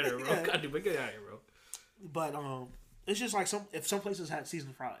gotta do better, bro. Yeah. Gotta do better. Get out of here, bro. But it's just like if some places had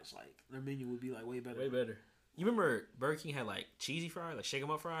seasoned fries, like their menu would be like way better. Way better. You remember Burger King had like cheesy fries, like shake 'em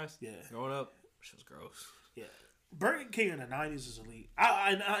up fries? Yeah. Growing up, shit was gross. Yeah. Burger King in the 90s is elite.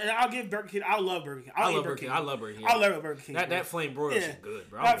 I'll give Burger King. I love Burger King. I love Burger King. I love Burger King. I love Burger King. That flame broil is good,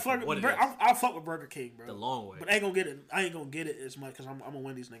 bro. I'll fuck with Burger King, bro. The long way. But I ain't gonna get it as much because I'm a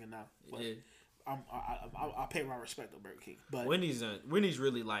Wendy's nigga now. But yeah. I pay my respect to Burger King. But Wendy's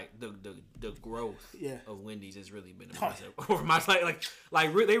really like the growth of Wendy's has really been impressive Oh. over my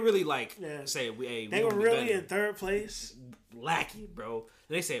like they really like say they were really in third place, lacking, bro.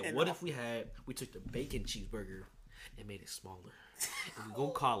 And they said, what if we took the bacon cheeseburger and made it smaller, and we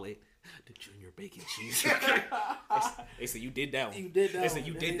gonna call it the Junior Bacon Cheeseburger. They said you did that one. You did that. They said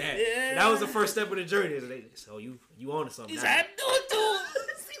you did that. Yeah. That was the first step of the journey. So you on to something. He said,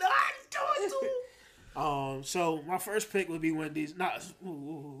 so my first pick would be Wendy's. My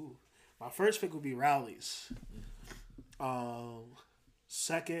first pick would be Rally's.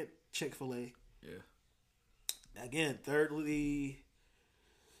 Second, Chick-fil-A. Yeah. Again, thirdly,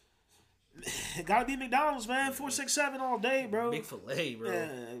 it gotta be McDonald's, man. 4, 6, 7 all day, bro. Big filet, bro. Yeah,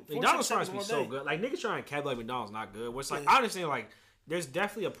 McDonald's fries be so good. Like niggas trying to cap like McDonald's not good. Which like I understand like there's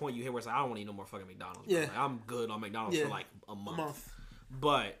definitely a point you hit where it's like I don't want to eat no more fucking McDonald's. Bro. Yeah. Like, I'm good on McDonald's for like a month.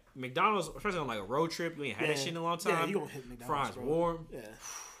 But McDonald's, especially on like a road trip, you ain't had that shit in a long time. Yeah, you gonna hit McDonald's, fries bro. Warm. Yeah.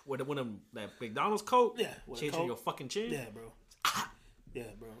 With that McDonald's Coke. Yeah. Changing your fucking chin. Yeah, bro. Yeah,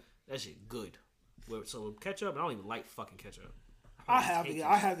 bro. That shit good. So with ketchup, I don't even like fucking ketchup. I have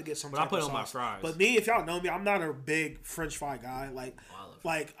to get some. But I put it on my fries. But me, if y'all know me, I'm not a big French fry guy. Like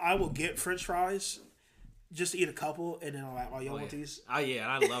I will get French fries, just to eat a couple, and then I'm like, oh, y'all want these? Oh yeah,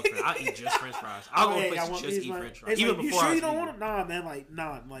 I love French. I eat just French fries. I'll go to places just eat French fries. Even before you sure you don't want them? Nah, man. Like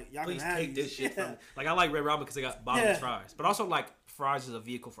y'all please can have take these. This shit from me. Like I like Red Robin because they got bottomless fries, but also like fries is a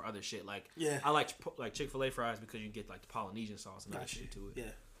vehicle for other shit. Like I like Chick-fil-A fries because you get like the Polynesian sauce and other shit to it. Yeah,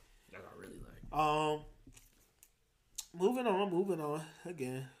 that's what I really like. Moving on.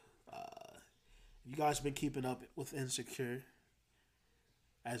 Again, you guys been keeping up with Insecure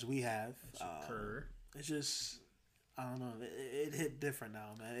as we have. It's just, I don't know. It hit different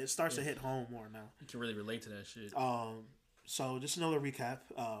now, man. It starts to hit home more now. You can really relate to that shit. So just another recap.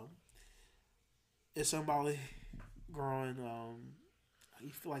 Is somebody growing? You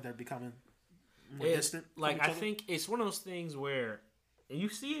feel like they're becoming more distant? Like I think it's one of those things where. And you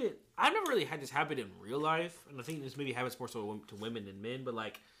see it. I never really had this happen in real life, and I think this maybe happens more so to women than men. But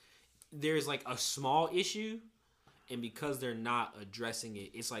like, there's like a small issue, and because they're not addressing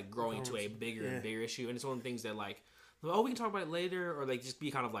it, it's like growing into a bigger and bigger issue. And it's one of the things that like, oh, we can talk about it later, or like just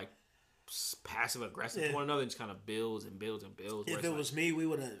be kind of like passive aggressive to one another, and just kind of builds and builds and builds. If it was me, we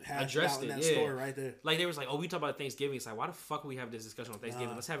would have addressed that story right there. Like they was like, oh, we talk about Thanksgiving. It's like, why the fuck we have this discussion on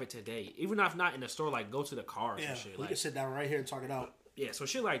Thanksgiving? Let's have it today, even if not in the store. Like go to the car or some shit. We can sit down right here and talk it out. Yeah, so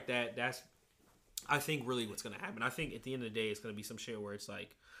shit like that, that's, I think, really what's going to happen. I think at the end of the day, it's going to be some shit where it's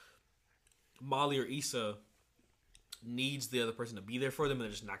like Molly or Issa needs the other person to be there for them, and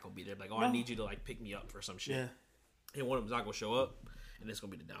they're just not going to be there. Like, oh, I need you to, like, pick me up for some shit. Yeah. And one of them's not going to show up, and it's going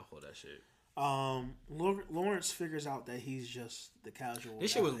to be the downfall of that shit. Lawrence figures out that he's just the casual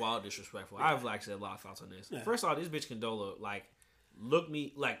This shit was wild disrespectful. Yeah. I've, like, said a lot of thoughts on this. Yeah. First of all, this bitch Condola, like, looked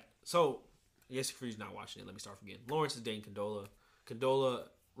me, like, so, yes, for you not watching it, let me start from again. Lawrence is dating Condola. Condola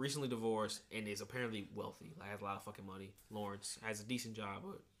recently divorced and is apparently wealthy. Like has a lot of fucking money. Lawrence has a decent job,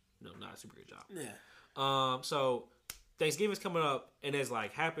 but not a super good job. Yeah. So Thanksgiving's coming up, and as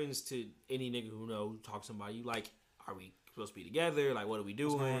like happens to any nigga who talk to somebody, you like, are we supposed to be together? Like, what are we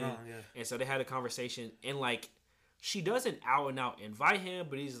doing? What's going on? Yeah. And so they had a conversation, and like she doesn't out and out invite him,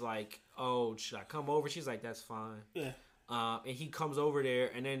 but he's like, oh, should I come over? She's like, that's fine. Yeah. And he comes over there,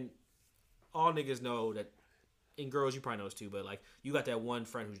 and then all niggas know that in girls, you probably know this too, but like you got that one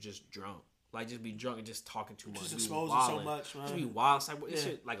friend who's just drunk. Like just be drunk and just talking too much. Just exposing so much, man. Just be wild. Like,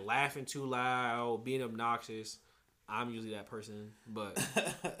 shit, like laughing too loud, being obnoxious. I'm usually that person, but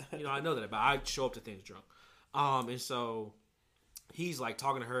I know that. But I show up to things drunk. And so he's like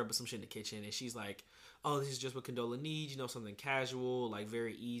talking to her about some shit in the kitchen, and she's like, "Oh, this is just what Condola needs. Something casual, like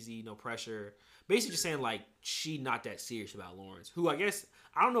very easy, no pressure." Basically, just saying like she not that serious about Lawrence. Who I guess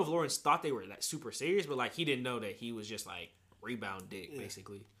I don't know if Lawrence thought they were like super serious, but like he didn't know that he was just like rebound dick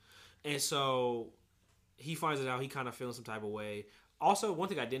basically. And so he finds it out. He kind of feeling some type of way. Also, one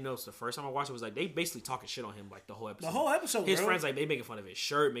thing I didn't notice the first time I watched it was like they basically talking shit on him like the whole episode. The whole episode, his friends like they making fun of his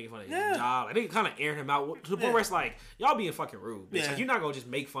shirt, making fun of his job. Like they kind of airing him out to the point where it's like y'all being fucking rude. Bitch. Like you're not gonna just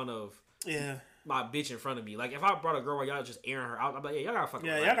make fun of my bitch in front of me. Like if I brought a girl where y'all just airing her out, I'm like, y'all gotta fucking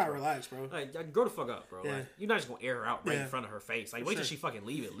relax, y'all gotta relax, bro. Like grow the fuck up, bro. Like you're not just gonna air her out right in front of her face. Like wait till she fucking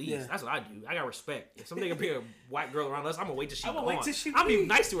leave at least. Yeah. That's what I do. I got respect. If some nigga bring a white girl around us, I'm gonna wait till she. I'm gonna wait till she. I'm gonna be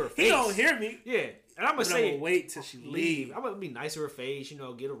nice to her face. He don't hear me. Yeah. And I'm gonna wait till she leave. I'm gonna be nice to her face,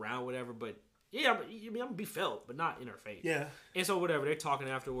 get around, whatever. But yeah, I'm gonna be felt, but not in her face. Yeah. And so whatever, they're talking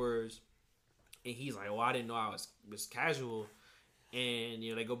afterwards, and he's like, "Well, I didn't know I was casual." And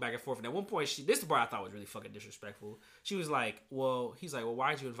they go back and forth. And at one point, this is the part I thought was really fucking disrespectful. She was like, "Well," he's like, "Well,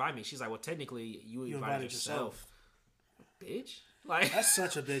 why did you invite me?" She's like, "Well, technically, you invited yourself, bitch." Like that's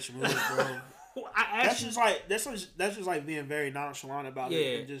such a bitch move, bro. That's just like being very nonchalant about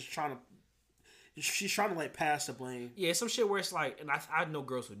it and just trying to. She's trying to like pass the blame. Yeah, some shit where it's like, and I know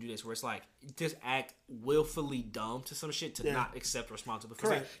girls would do this, where it's like just act willfully dumb to some shit to not accept responsibility.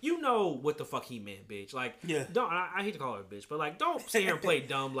 Because like, what the fuck he meant, bitch. Like, don't. I hate to call her a bitch, but like, don't sit here and play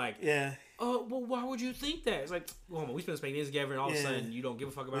dumb. Like, well, why would you think that? It's like, well, we spend days together, and all of a sudden you don't give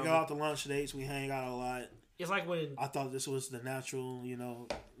a fuck about. We go out to lunch dates. We hang out a lot. It's like when I thought this was the natural,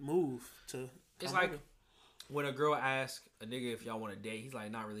 move to. It's like when a girl asks a nigga if y'all want to date. He's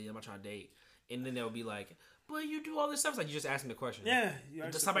like, not really. I'm not trying to date. And then they'll be like, "But you do all this stuff." It's like you just asking the question. Yeah,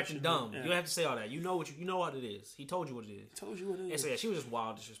 just stop acting dumb. Yeah. You don't have to say all that. You know what it is. He told you what it is. And so she was just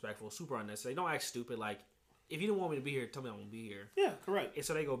wild, disrespectful, super unnecessary. Don't act stupid. Like if you don't want me to be here, tell me I won't be here. Yeah, correct. And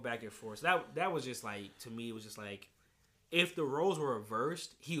so they go back and forth. So that was just like, to me, it was just like, if the roles were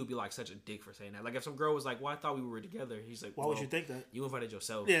reversed, he would be like such a dick for saying that. Like if some girl was like, "Well, I thought we were together," he's like, "Why would you think that? You invited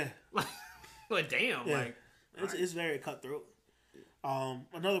yourself." Yeah. Like damn. Yeah. Like it's very cutthroat.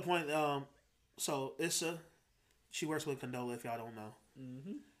 Another point. So Issa, she works with Condola, if y'all don't know,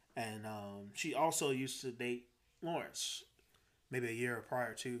 and she also used to date Lawrence, maybe a year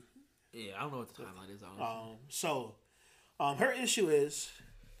prior to. Yeah, I don't know what the timeline is. So, her issue is,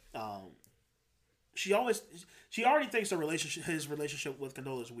 she already thinks his relationship with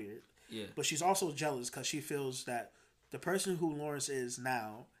Condola is weird. Yeah, but she's also jealous because she feels that the person who Lawrence is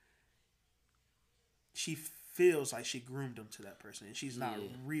now, she feels like she groomed him to that person, and she's not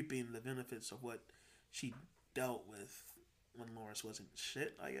reaping the benefits of what she dealt with when Lawrence wasn't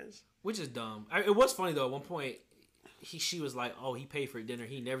shit, I guess. Which is dumb. It was funny though. At one point, she was like, "Oh, he paid for dinner.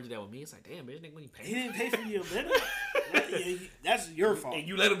 He never did that with me." It's like, damn, bitch, when he paid. He didn't pay for your dinner. That's your fault. And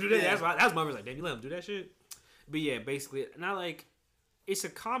you let him do that. Yeah. That's my like, damn, you let him do that shit. But yeah, basically, not like it's a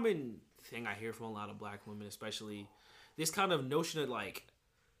common thing I hear from a lot of black women, especially this kind of notion that like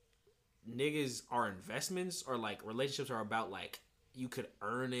niggas are investments, or like relationships are about like you could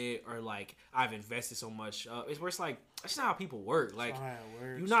earn it, or like I've invested so much. It's where it's like that's not how people work. Like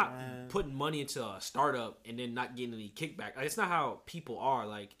you're not putting money into a startup and then not getting any kickback. Like, it's not how people are.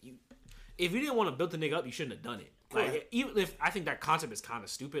 Like if you didn't want to build the nigga up, you shouldn't have done it. Like even if I think that concept is kind of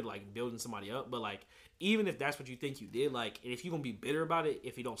stupid, like building somebody up, but like even if that's what you think you did, like if you're gonna be bitter about it,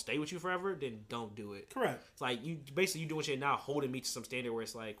 if he don't stay with you forever, then don't do it. Correct. It's like you doing shit now, holding me to some standard where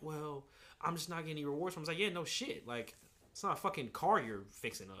it's like, well, I'm just not getting any rewards from him. It's like, yeah, no shit. Like it's not a fucking car you're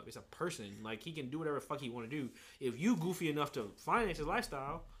fixing up. It's a person. Like he can do whatever the fuck he want to do. If you goofy enough to finance his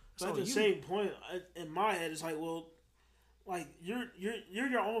lifestyle, but at the same point, in my head, it's like, well, like you're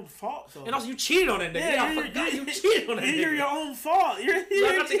your own fault though. And also, you cheated on that nigga. Yeah, you cheated on that nigga. You're your own fault.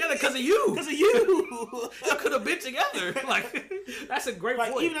 Y'all got together because of you. Because of you. Y'all could have been together. Like that's a great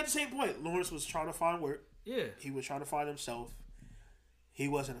point. Even at the same point, Lawrence was trying to find work. Yeah, he was trying to find himself. He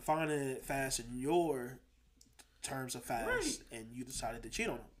wasn't finding it fast in your terms of fast, and you decided to cheat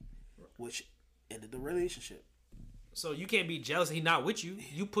on him, which ended the relationship. So you can't be jealous that he's not with you.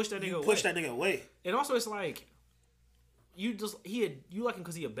 You push that nigga away. Push that nigga away. And also, it's like, you like him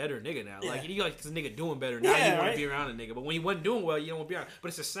because he a better nigga now. Like you like this nigga doing better now. You want to be around a nigga, but when he wasn't doing well, you don't want to be around. But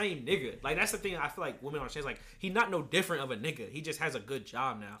it's the same nigga. Like that's the thing. I feel like women on the chance like he's not no different of a nigga. He just has a good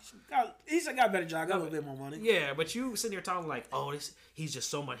job now. He's got a better job. Got a little bit more money. Yeah, but you sitting there talking like, oh, he's just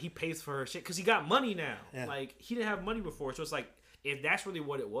so much. He pays for her shit because he got money now. Yeah. Like he didn't have money before, so it's like if that's really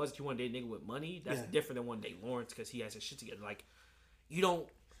what it was, if you want to date a nigga with money, that's different than one date Lawrence because he has his shit together. Like you don't.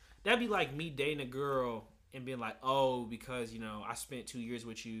 That'd be like me dating a girl and being like, oh, because, I spent 2 years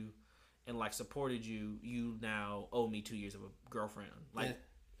with you and, like, supported you, you now owe me 2 years of a girlfriend. Like,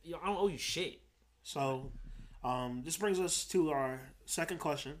 I don't owe you shit. So, this brings us to our second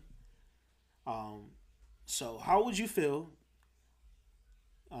question. So, how would you feel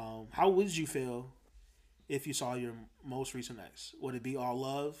if you saw your most recent ex? Would it be all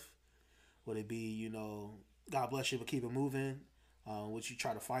love? Would it be, God bless you, but keep it moving? Would you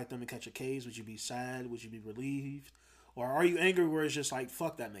try to fight them and catch a case? Would you be sad? Would you be relieved? Or are you angry where it's just like,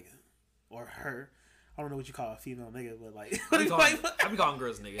 fuck that nigga? Or her. I don't know what you call a female nigga, but like... I be calling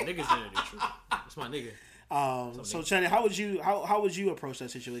girls nigga. Niggas gender neutral. It's my nigga. So, Channing, how would you approach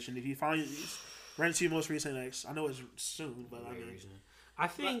that situation if you ran into your most recent ex? I know it's soon, but I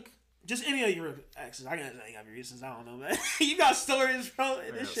think... Just any of your exes. I ain't got any reasons. I don't know, man. You got stories, bro.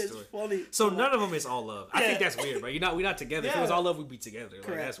 And this shit's funny. So none of them is all love. I think that's weird, bro. We're not together. If it was all love, we'd be together.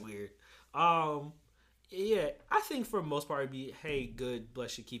 Like, that's weird. Yeah, I think for the most part it'd be, hey, good,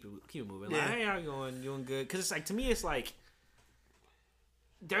 bless you, keep it moving. Like, hey, how you going? Doing good? Because it's like, to me, it's like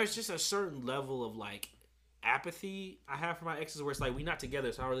there's just a certain level of like apathy I have for my exes where it's like we not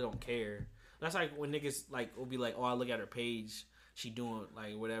together, so I really don't care. That's like when niggas like will be like, oh, I look at her page. She doing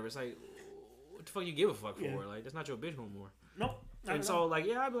like whatever. It's like, what the fuck you give a fuck for? Like that's not your bitch no more. Nope. And so like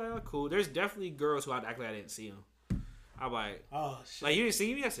I'd be like, oh, cool. There's definitely girls who I'd act like I didn't see them. I'd be like, oh shit. Like you didn't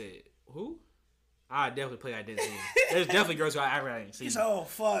see me? I said, who? I definitely play I didn't see him. There's definitely girls who I act like I didn't see. He's oh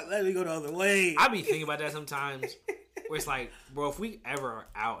fuck, let me go the other way. I be thinking about that sometimes. Where it's like, bro, if we ever are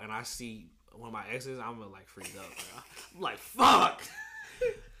out and I see one of my exes, I'm gonna like freak up. Bro. I'm like, fuck.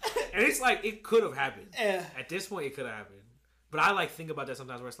 And it's like it could have happened. Yeah. At this point, it could have happened. But I like think about that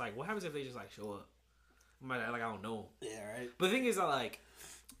sometimes where it's like, what happens if they just like show up? Like I don't know. Yeah, right. But the thing is, I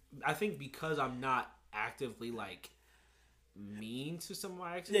think because I'm not actively like mean to some of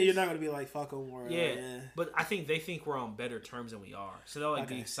my exes. Yeah, you're not gonna be like fuck them or yeah. But I think they think we're on better terms than we are, so they'll like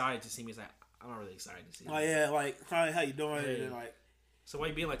be excited to see me. It's like I'm not really excited to see. Oh yeah, like hi, how you doing? Yeah. And like, so why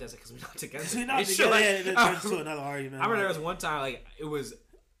you being like that? Because we're not together. We're not together. Like, that turns to another argument. I remember there was one time like it was.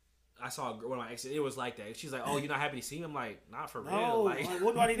 I saw one of my exes. It was like that. She's like, "Oh, you're not happy to see me?" I'm like, "Not for real." Like,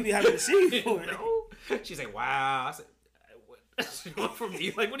 what do I need to be happy to see you for? No. She's like, "Wow." I said, "What do you want from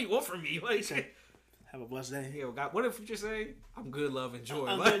me? Like, what do you want from me?" Like, have a blessed day. Yeah, God, what if you just say, "I'm good, love, enjoy."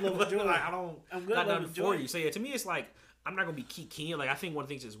 I'm like, good, love, enjoy. Like, I don't. I'm good, not love, nothing for you. So yeah, to me, it's like I'm not gonna be keen. Like, I think one of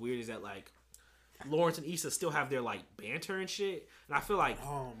the things that's weird is that like Lawrence and Issa still have their like banter and shit, and I feel like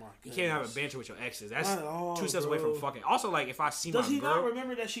you can't have a banter with your exes. That's two steps away from fucking. Also, like if I see does my he girl, not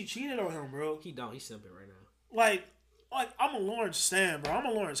remember that she cheated on him, bro? He don't. He's simping right now. Like I'm a Lawrence stan, bro. I'm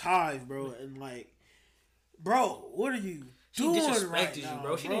a Lawrence Hive, bro, and like, bro, what are you doing right now, you,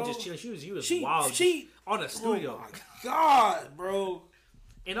 bro? She didn't just chill. She was she wild. She on the studio. Oh my god, bro.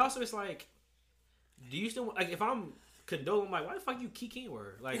 And also, it's like, do you still like if I'm condoling, I'm like, why the fuck you kikiing with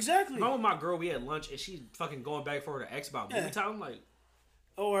her? Like, exactly. If I'm with my girl, we had lunch, and she's fucking going back for her to ex about movie time. I'm like,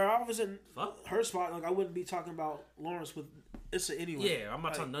 or I was in her spot, like I wouldn't be talking about Lawrence with Issa anyway. Yeah, I'm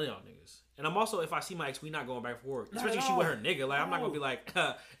not talking none of y'all niggas. And I'm also, if I see my ex, we not going back and forth. Especially if she with her nigga. Like, I'm not gonna be like,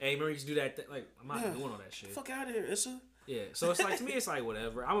 hey, remember you used to do that? Like, I'm not doing all that shit. Fuck out of here, Issa. Yeah, so it's like, to me, it's like,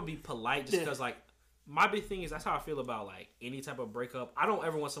 whatever. I'm gonna be polite just because, like, my big thing is that's how I feel about, like, any type of breakup. I don't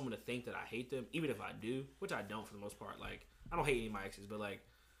ever want someone to think that I hate them, even if I do, which I don't for the most part. Like, I don't hate any of my exes, but, like,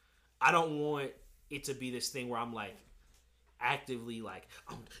 I don't want it to be this thing where I'm, like, actively, like,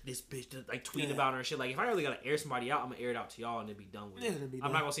 this bitch, like, tweeting about her and shit. Like, if I really gotta air somebody out, I'm gonna air it out to y'all and then be done with it.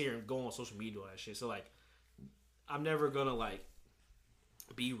 I'm not gonna sit here and go on social media and all that shit. So, like, I'm never gonna, like,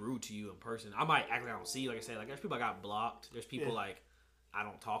 be rude to you in person. I might act like I don't see you. Like I said, like, there's people I got blocked. There's people, like, I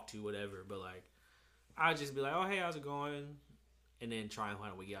don't talk to, whatever. But, like, I just be like, oh, hey, how's it going? And then try and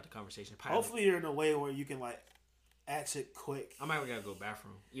find a way to get out the conversation. Hopefully you're in a way where you can, like, exit quick. I might gotta go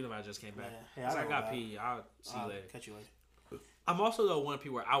bathroom, even if I just came back. Yeah. Hey, I got pee. I'll see you later. Catch you later. I'm also, though, one of the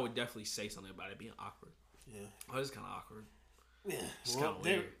people where I would definitely say something about it being awkward. Yeah. Oh, it's kind of awkward. Yeah. It's kind of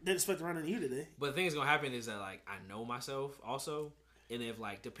weird. Didn't expect to run into you today. But the thing that's going to happen is that, like, I know myself also. And if,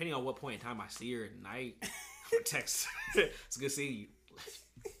 like, depending on what point in time I see her at night, or text, it's good seeing you.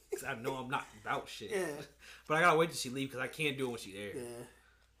 Because I know I'm not about shit. Yeah. But I got to wait till she leave because I can't do it when she's there. Yeah.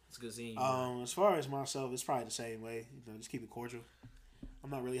 It's good seeing you. As far as myself, it's probably the same way. You know, just keep it cordial. I'm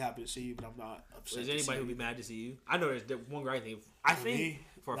not really happy to see you, but I'm not upset. Is there anybody who'd be mad to see you? I know there's one great thing. I think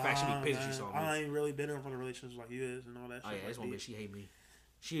for a fact she'd be pissed she saw me. I ain't really been in a relationship like you is and all that. Oh yeah, this one bitch, she hate me.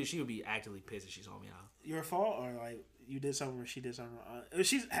 She would be actively pissed if she saw me out. Your fault, or like you did something or she did something wrong? If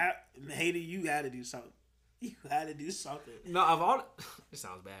she's hated, you had to do something. You had to do something. No, of all this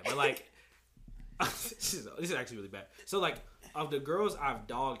sounds bad, but like this is actually really bad. So like of the girls I've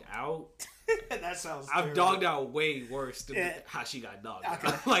dogged out, that sounds. I've dogged out way worse than how she got dogged.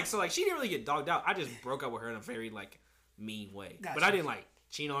 Okay. Like she didn't really get dogged out. I just broke up with her in a very like mean way. Gotcha. But I didn't like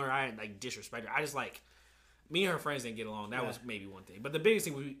cheat on her. I didn't like disrespect her. I just like me and her friends didn't get along. That was maybe one thing. But the biggest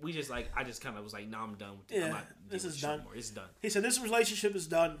thing we just like I just kind of was like, nah, I'm done with this. Yeah, I'm not this is done. It's done. He said this relationship is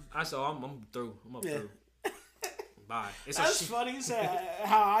done. I said I'm through. I'm up through. Bye. That's funny. You said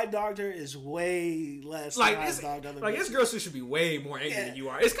how I dogged her is way less like than I dogged other like this girl should be way more angry than you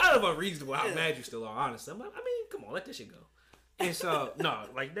are. It's kind of unreasonable how mad you still are, honestly. I'm like, I mean, come on, let this shit go. And so, no,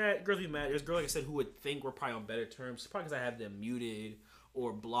 like that, girls be mad. There's girls, like I said, who would think we're probably on better terms. Probably because I have them muted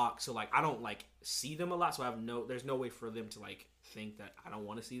or blocked. So, like, I don't, like, see them a lot. So, there's no way for them to, like, think that I don't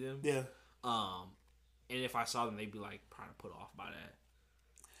want to see them. Yeah. And if I saw them, they'd be, like, probably put off by that.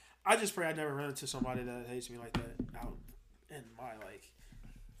 I just pray I never run into somebody that hates me like that out in my,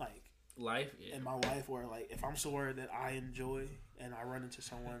 life? Yeah. In my life, where, like, if I'm somewhere that I enjoy and I run into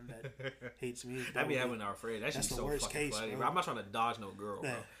someone that hates me. That be happening to our friend. That's just so fucking case, funny, bro. I'm not trying to dodge no girl, bro.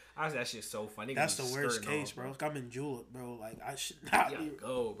 That shit's so funny. That's the worst case, bro. Like, I'm in Julep, bro. Like, I should not be.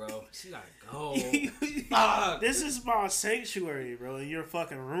 Go, bro. She gotta go. This is my sanctuary, bro. And you're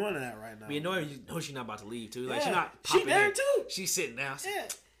fucking ruining that right now. But you know she's not about to leave, too. Like, she's not popping. She there, too. She's sitting down. Yeah.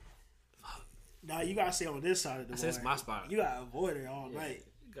 Nah, you gotta stay on this side of the bar. That's my spot. You gotta avoid her all night.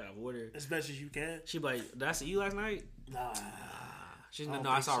 You gotta avoid her as best as you can. She be like, "Did I see you last night?" Nah. She's no.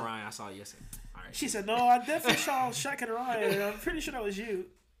 I saw Ryan. I saw it yesterday. All right. She said, "No, I definitely saw Shaq and Ryan. I'm pretty sure that was you."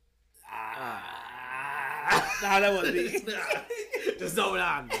 Nah, that wasn't me. Just no,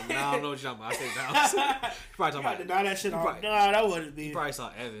 nah, I don't know what you're talking about. I say now. You probably talking about deny that shit. Nah, that wasn't me. You probably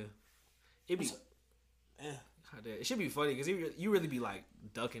saw Evan. It should be funny because you really be like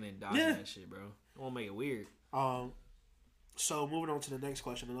ducking and dodging that shit, bro. It won't make it weird. So moving on to the next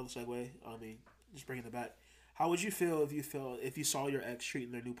question, another segue. I mean, just bringing it back. How would you feel if you saw your ex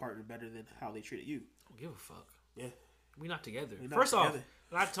treating their new partner better than how they treated you? I don't give a fuck. Yeah, we not together. First off,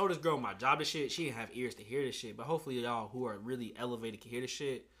 when I told this girl my job this shit, she didn't have ears to hear this shit. But hopefully y'all who are really elevated can hear this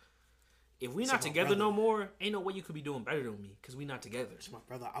shit. If we not together no more, ain't no way you could be doing better than me because we not together. It's my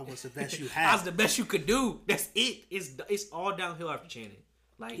brother. I was the best you had. I was the best you could do. That's it. It's all downhill after Channing.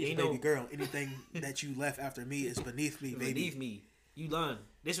 Like, ain't baby girl, anything that you left after me is beneath me, baby. Beneath me. You learn.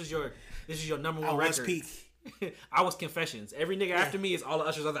 This was your number one record. I was peak. I was Confessions. Every nigga after me is all the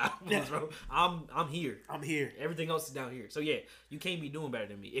Usher's other albums, bro. I'm here. I'm here. Everything else is down here. So yeah, you can't be doing better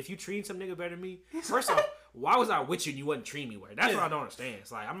than me. If you treat some nigga better than me, first off, why was I with you and you wasn't treating me well? That's what I don't understand.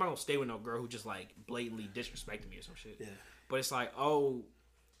 It's like I'm not gonna stay with no girl who just like blatantly disrespected me or some shit. Yeah. But it's like, oh,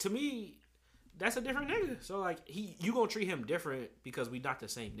 to me, that's a different nigga. So like you gonna treat him different because we not the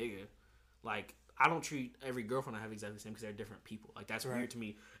same nigga. Like I don't treat every girlfriend I have exactly the same because they're different people. Like that's weird to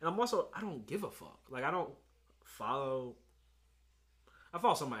me. And I don't give a fuck. Like I follow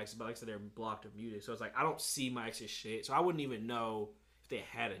some of my exes, but like I said, they're blocked or muted. So it's like I don't see my ex's shit. So I wouldn't even know if they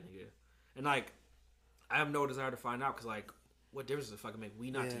had a nigga. And like I have no desire to find out because like what difference does it fucking make?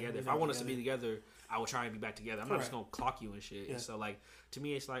 We not together. If I want us to be together, I will try and be back together. I'm not just gonna clock you and shit. Yeah. And so like to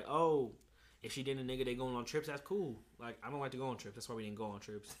me, it's like if she didn't a nigga, they going on trips. That's cool. Like I don't like to go on trips. That's why we didn't go on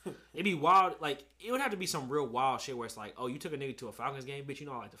trips. It'd be wild. Like it would have to be some real wild shit where it's like, oh, you took a nigga to a Falcons game, bitch. You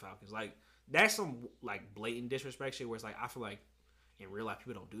know I like the Falcons. Like that's some like blatant disrespect shit where it's like I feel like in real life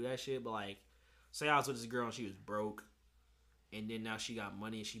people don't do that shit. But like, say I was with this girl and she was broke, and then now she got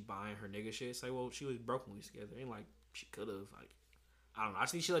money and she buying her nigga shit. It's like, well, she was broke when we was together. Ain't like she could have. Like I don't know. I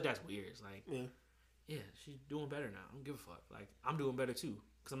just think shit like that's weird. It's like yeah, she's doing better now. I don't give a fuck. Like I'm doing better too.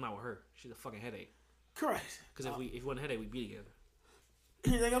 Because I'm not with her. She's a fucking headache. Correct. Because if it wasn't a headache, we'd be together.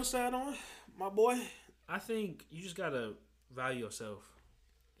 Anything else to add on, my boy? I think you just got to value yourself.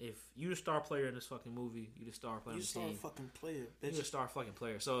 If you the star player in this fucking movie, you the star player on the team. You the star fucking player, bitch. You the star fucking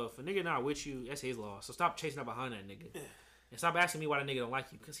player. So if a nigga not with you, that's his loss. So stop chasing out behind that nigga. Yeah. And stop asking me why that nigga don't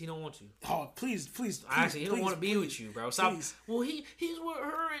like you. Because he don't want you. Oh, please. Actually, he don't want to be with you, bro. Stop. Please. Well, he's with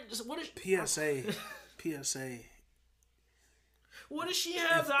her. And what is... PSA. What does she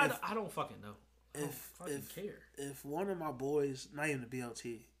have? I don't fucking know. I don't fucking care. If one of my boys, not even the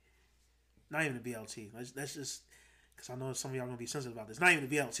BLT. Let's just, because I know some of y'all gonna be sensitive about this. Not even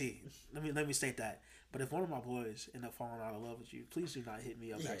the BLT. Let me state that. But if one of my boys end up falling out of love with you, please do not hit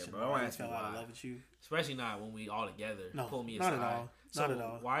me up. Yeah, Actually, bro. I fell out of love with you. Especially not when we all together. No, pull me not aside. at all. So not at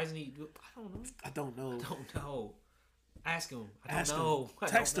all. Why isn't he? I don't know. Ask him. I don't know.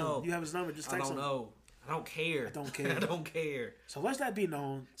 Text him. You have his number. Just text him. I don't know. I don't care. I don't care. So let that be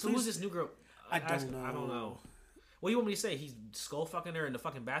known. So who's this new girl? I don't know. I don't know. What do you want me to say? He's skull fucking her in the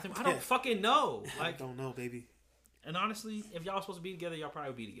fucking bathroom? I don't fucking know. Like, I don't know, baby. And honestly, if y'all supposed to be together, y'all probably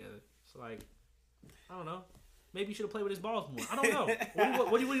would be together. So like, I don't know. Maybe you should have played with his balls more. I don't know.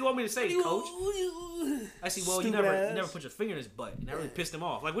 What do you want me to say, Coach? I see. Well, you never put your finger in his butt, and that really pissed him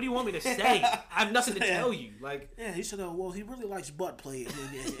off. Like, what do you want me to say? I have nothing to tell you. Like, he said, "Oh, well, he really likes butt play,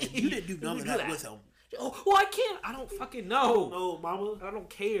 and you didn't do none of that with him." Oh, well, I can't. I don't fucking know. No, mama. I don't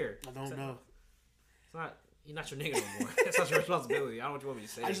care. I don't know. It's not. You're not your nigga no more. That's not your responsibility. I don't know what you want me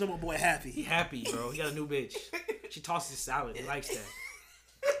to say. I just know my boy happy. He happy, bro. He got a new bitch. She tosses salad. He likes that.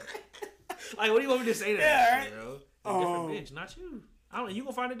 Like, what do you want me to say to that shit, bro? A different bitch, not you. I don't know. You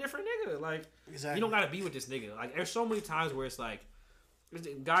gonna find a different nigga. Like, exactly. You don't gotta be with this nigga. Like, there's so many times where it's like,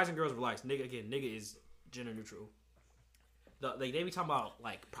 guys and girls relax. Nigga is gender neutral. They be talking about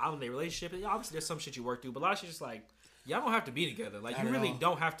like problem in their relationship. And obviously, there's some shit you work through, but a lot of shit just like, y'all don't have to be together. Like, not you really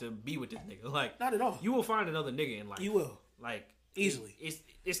don't have to be with this nigga. Like, not at all. You will find another nigga in life. You will. Like, easily.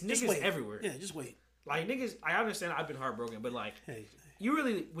 It's niggas everywhere. Yeah, just wait. Like, niggas, I understand I've been heartbroken, but like, you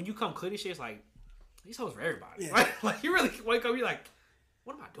really, when you come clear to shit, it's like, these hoes for everybody. Yeah. Like, you really wake up, you're like,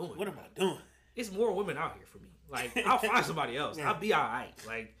 what am I doing? What am I doing? It's more women out here for me. Like, I'll find somebody else. I'll be alright.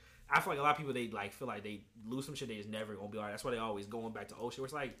 Like, I feel like a lot of people, they like feel like they lose some shit, they just never gonna be alright. That's why they always going back to old shit, where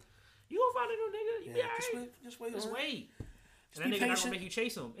it's like, you gonna find a new nigga, you be alright. Just wait. And that nigga not gonna make you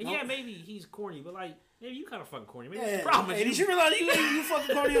chase him. And maybe he's corny, but like, maybe you kind of fucking corny. Maybe the problem is did you realize you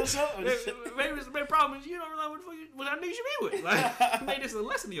fucking corny yourself? Maybe the problem is you don't realize what that nigga should be with. Like, you made this a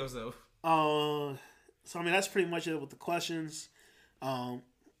lesson to yourself. So I mean, that's pretty much it with the questions. We're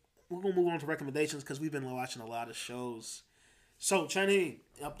gonna move on to recommendations because we've been watching a lot of shows. So Chenny,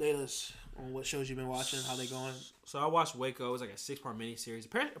 update us on what shows you've been watching, how they going. So I watched Waco. It was like a 6-part miniseries.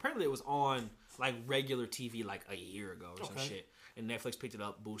 Apparently, it was on like regular TV like a year ago or some shit. And Netflix picked it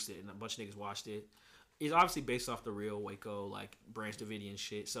up, boosted it, and a bunch of niggas watched it. It's obviously based off the real Waco, like Branch Davidian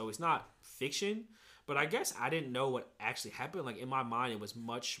shit. So it's not fiction. But I guess I didn't know what actually happened. Like, in my mind, it was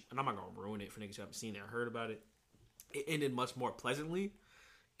much... And I'm not going to ruin it for niggas who haven't seen it or heard about it. It ended much more pleasantly.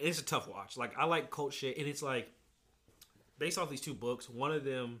 And it's a tough watch. Like, I like cult shit. And it's like... Based off these two books, one of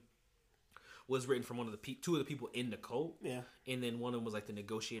them was written from two of the people in the cult. Yeah. And then one of them was like the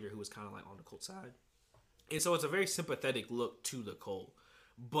negotiator who was kind of like on the cult side. And so it's a very sympathetic look to the cult.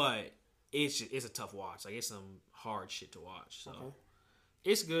 But it's a tough watch. Like, it's some hard shit to watch. So...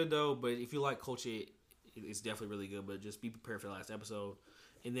 It's good, though, but if you like culture, it's definitely really good, but just be prepared for the last episode.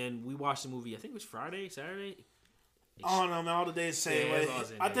 And then we watched the movie, I think it was Saturday? Oh, no, man, all the days the same way.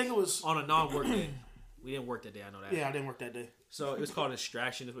 I think it was... On a non-work day. We didn't work that day, I know that. Yeah, I didn't work that day. So it was called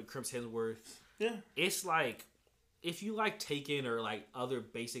Extraction. It's with Chris Hemsworth. Yeah. It's like... If you like Taken or like other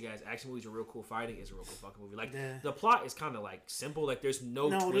basic ass action movies or real cool fighting, it's a real cool fucking movie. Like, the plot is kind of like simple. Like, there's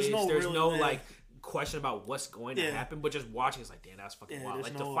no twist. There's no like... question about what's going to happen, but just watching, it's like, damn, that's fucking wild.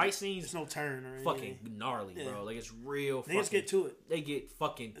 Like, the fight scenes, there's no turn or fucking gnarly, bro. Like, it's real. They just get to it. They get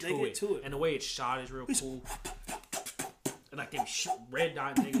fucking to it, and the way it's shot is real cool. And like them red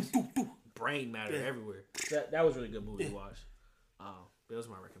dot niggas, brain matter everywhere. That was a really good movie to watch. Those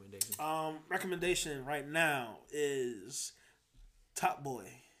are my recommendations. Recommendation right now is Top Boy,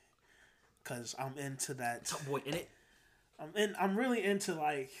 because I'm into that. Top Boy in it. I'm really into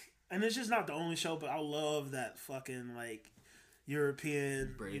like. And it's just not the only show, but I love that fucking, like,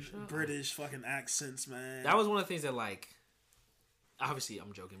 European, British fucking accents, man. That was one of the things that, like, obviously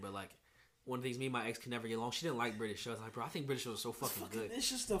I'm joking, but, like, one of the things me and my ex could never get along. She didn't like British shows. I'm like, bro, I think British shows are so fucking good. It's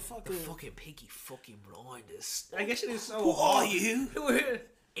just the fucking Pinky fucking Blinders. I guess it is so Who are you?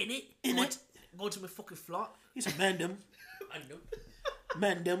 In it? Going to my fucking flop. He's a Mandem.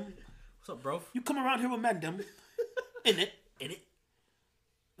 Mandem. What's up, bro? You come around here with Mandem. In it.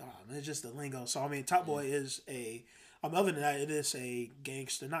 It's just the lingo. So I mean, Top Boy is a. Other than that, it is a gang,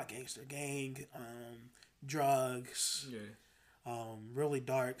 drugs. Yeah. Really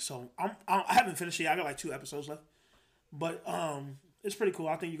dark. So I haven't finished it yet. I got like 2 episodes left, but it's pretty cool.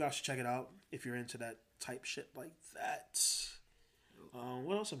 I think you guys should check it out if you're into that type shit like that.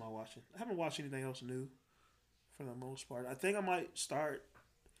 What else am I watching? I haven't watched anything else new, for the most part. I think I might start.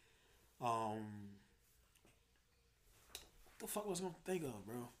 What the fuck was I gonna think of,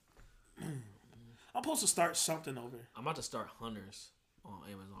 bro? I'm supposed to start something over. I'm about to start Hunters on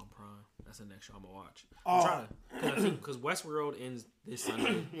Amazon Prime. That's the next show I'm gonna watch. I'm trying to, because Westworld ends this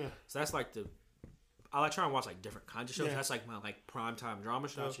Sunday, so that's like I like trying to watch like different kinds of shows. Yeah. That's like my like primetime drama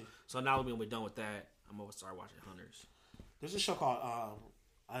show. Gotcha. So now that we're done with that, I'm gonna start watching Hunters. There's a show called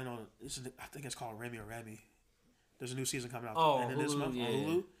I don't know. I think it's called Remy or Remy. There's a new season coming out. Oh, this Hulu, month yeah. on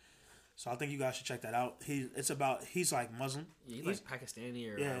Hulu. So I think you guys should check that out. He's like Muslim. Yeah, he's like Pakistani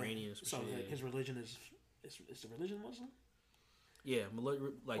or Iranian or some so shit. his religion is the religion Muslim? Yeah,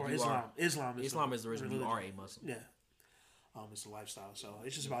 like Or you Islam. are. Islam is the religion. You are a Muslim. Yeah. It's a lifestyle. So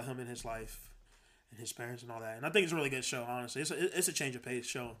it's just about him and his life and his parents and all that. And I think it's a really good show, honestly. It's a change of pace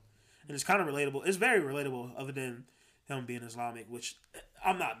show. And it's kind of relatable. It's very relatable other than him being Islamic, which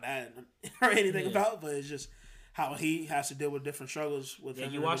I'm not mad or anything about, but it's just how he has to deal with different struggles with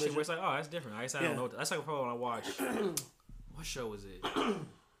him. You watch it where it's like, oh, that's different. I don't know. That's like probably when I watch. What show was it?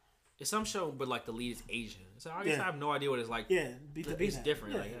 It's some show, but like the lead is Asian. So I guess I have no idea what it's like. Yeah, it's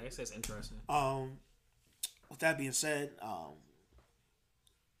different. Like, I guess that's interesting. With that being said,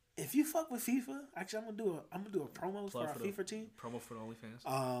 if you fuck with FIFA, actually I'm gonna do a promo for our FIFA team. Promo for the OnlyFans.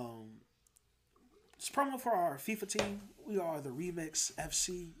 It's promo for our FIFA team. We are the Remix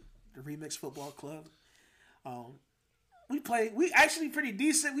FC, the Remix Football Club. We actually pretty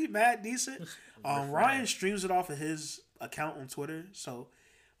decent. We mad decent. Ryan streams it off of his account on Twitter. So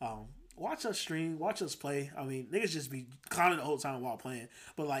watch us stream, watch us play. I mean, niggas just be clowning the whole time while playing.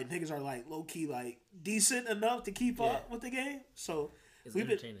 But like niggas are like low key like decent enough to keep up with the game. So it's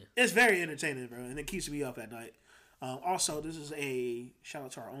entertaining. It's very entertaining, bro, and it keeps me up at night. Also, this is a shout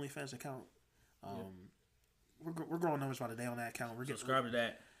out to our OnlyFans account. We're growing numbers by the day on that account. We're subscribe to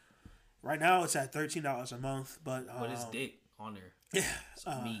that. Right now, it's at $13 a month, but it's dick on there.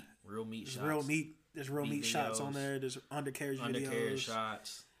 Yeah, meat, real meat shots. Real meat. There's real meat shots on there. There's undercarriage videos,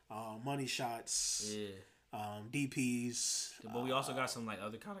 shots, money shots. Yeah, DPs. But we also got some like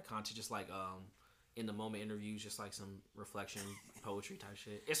other kind of content, just like in the moment interviews, just like some reflection poetry type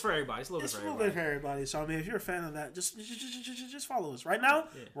shit. It's for everybody. It's a little bit for everybody. So I mean, if you're a fan of that, just follow us. Right now,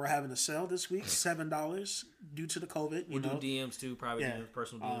 we're having a sale this week, $7 due to the COVID. We'll do DMs too, private DMs,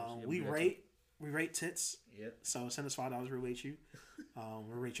 personal DMs. We rate tits. Yep. So send us $5. We'll rate you. We'll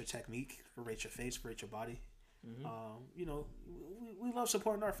rate your technique. We'll rate your face. We'll rate your body. Mm-hmm. We love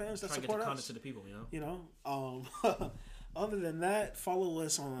supporting our fans that support us. Content to the people, Other than that, follow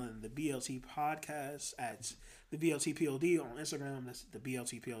us on the BLT podcast at the BLT PLD on Instagram. That's the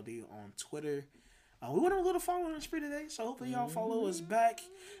BLT PLD on Twitter. We went on a little following spree today, so hopefully y'all follow us back.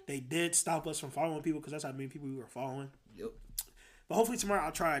 They did stop us from following people because that's how many people we were following. Yep. But hopefully tomorrow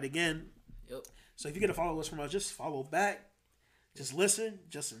I'll try it again. Yep. So if you get to follow us from us, just follow back. Just listen.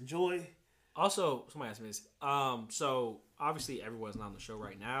 Just enjoy. Also, somebody asked me this. So obviously everyone's not on the show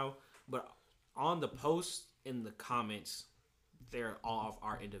right now, but on the post in the comments, they're all of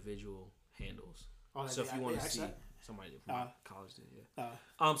our individual handles. So if you want to see somebody from college did,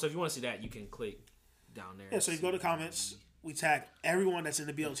 so if you want to see that, you can click down there. Yeah, so you go to comments. We tag everyone that's in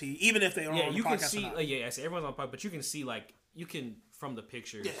the BLT, even if they are on the podcast. You can see. So everyone's on the podcast, but you can see from the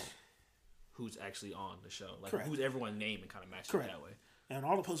pictures who's actually on the show, like who's everyone's name and kind of match it that way. And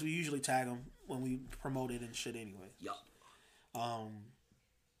all the posts we usually tag them when we promote it and shit anyway. Yup.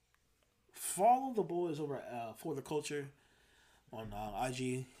 Follow the boys over at For the Culture on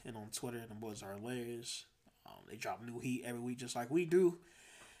IG and on Twitter. The boys are hilarious. They drop new heat every week just like we do.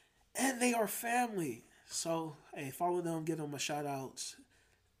 And they are family. So, hey, follow them. Give them a shout out.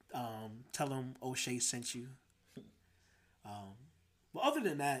 Tell them O'Shea sent you. But other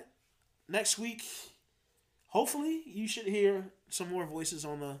than that, next week, hopefully you should hear some more voices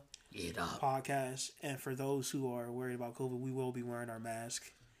on the podcast. And for those who are worried about COVID, we will be wearing our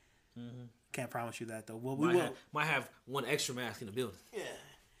mask. Mm-hmm. Can't promise you that though. Well, we might have one extra mask in the building. Yeah,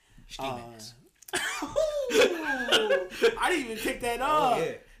 ski mask. I didn't even pick that up.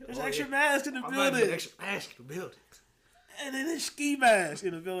 Yeah. There's extra mask in the building. Extra mask in the building. And then there's ski mask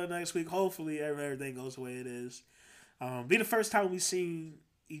in the building next week. Hopefully everything goes the way it is. Be the first time we've seen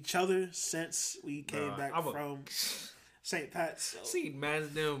each other since we came back from St. Pat's. So. See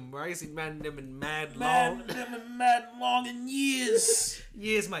man them, right? See man them in mad long in years.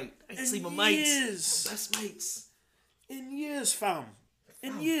 Years, mate. I can see my mates. My best mates. In years, fam.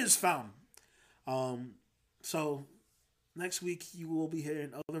 So next week you will be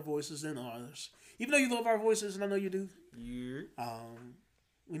hearing other voices than ours. Even though you love our voices, and I know you do. Yeah.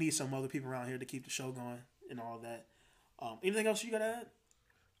 We need some other people around here to keep the show going and all that. Anything else you gotta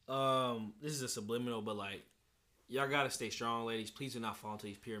add? This is a subliminal, but like, y'all gotta stay strong, ladies. Please do not fall into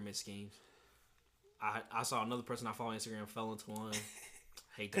these pyramid schemes. I saw another person I follow on Instagram fell into one.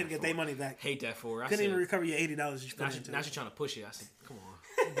 Hate that. Couldn't get their money back. Hate that for her. Couldn't even recover your $80 you put into it. Now she's trying to push it. I said, come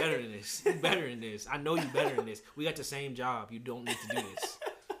on. You better than this. You better than this. I know you better than this. We got the same job. You don't need to do this.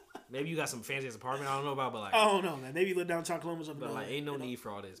 Maybe you got some fancy apartment I don't know about, but like I don't know, man. Maybe you live downtown Columbus. But like, ain't no need for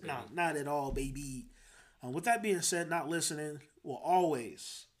all this, baby. Nah, not at all, baby. With that being said, not listening will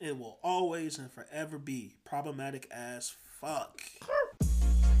always and forever be problematic as fuck.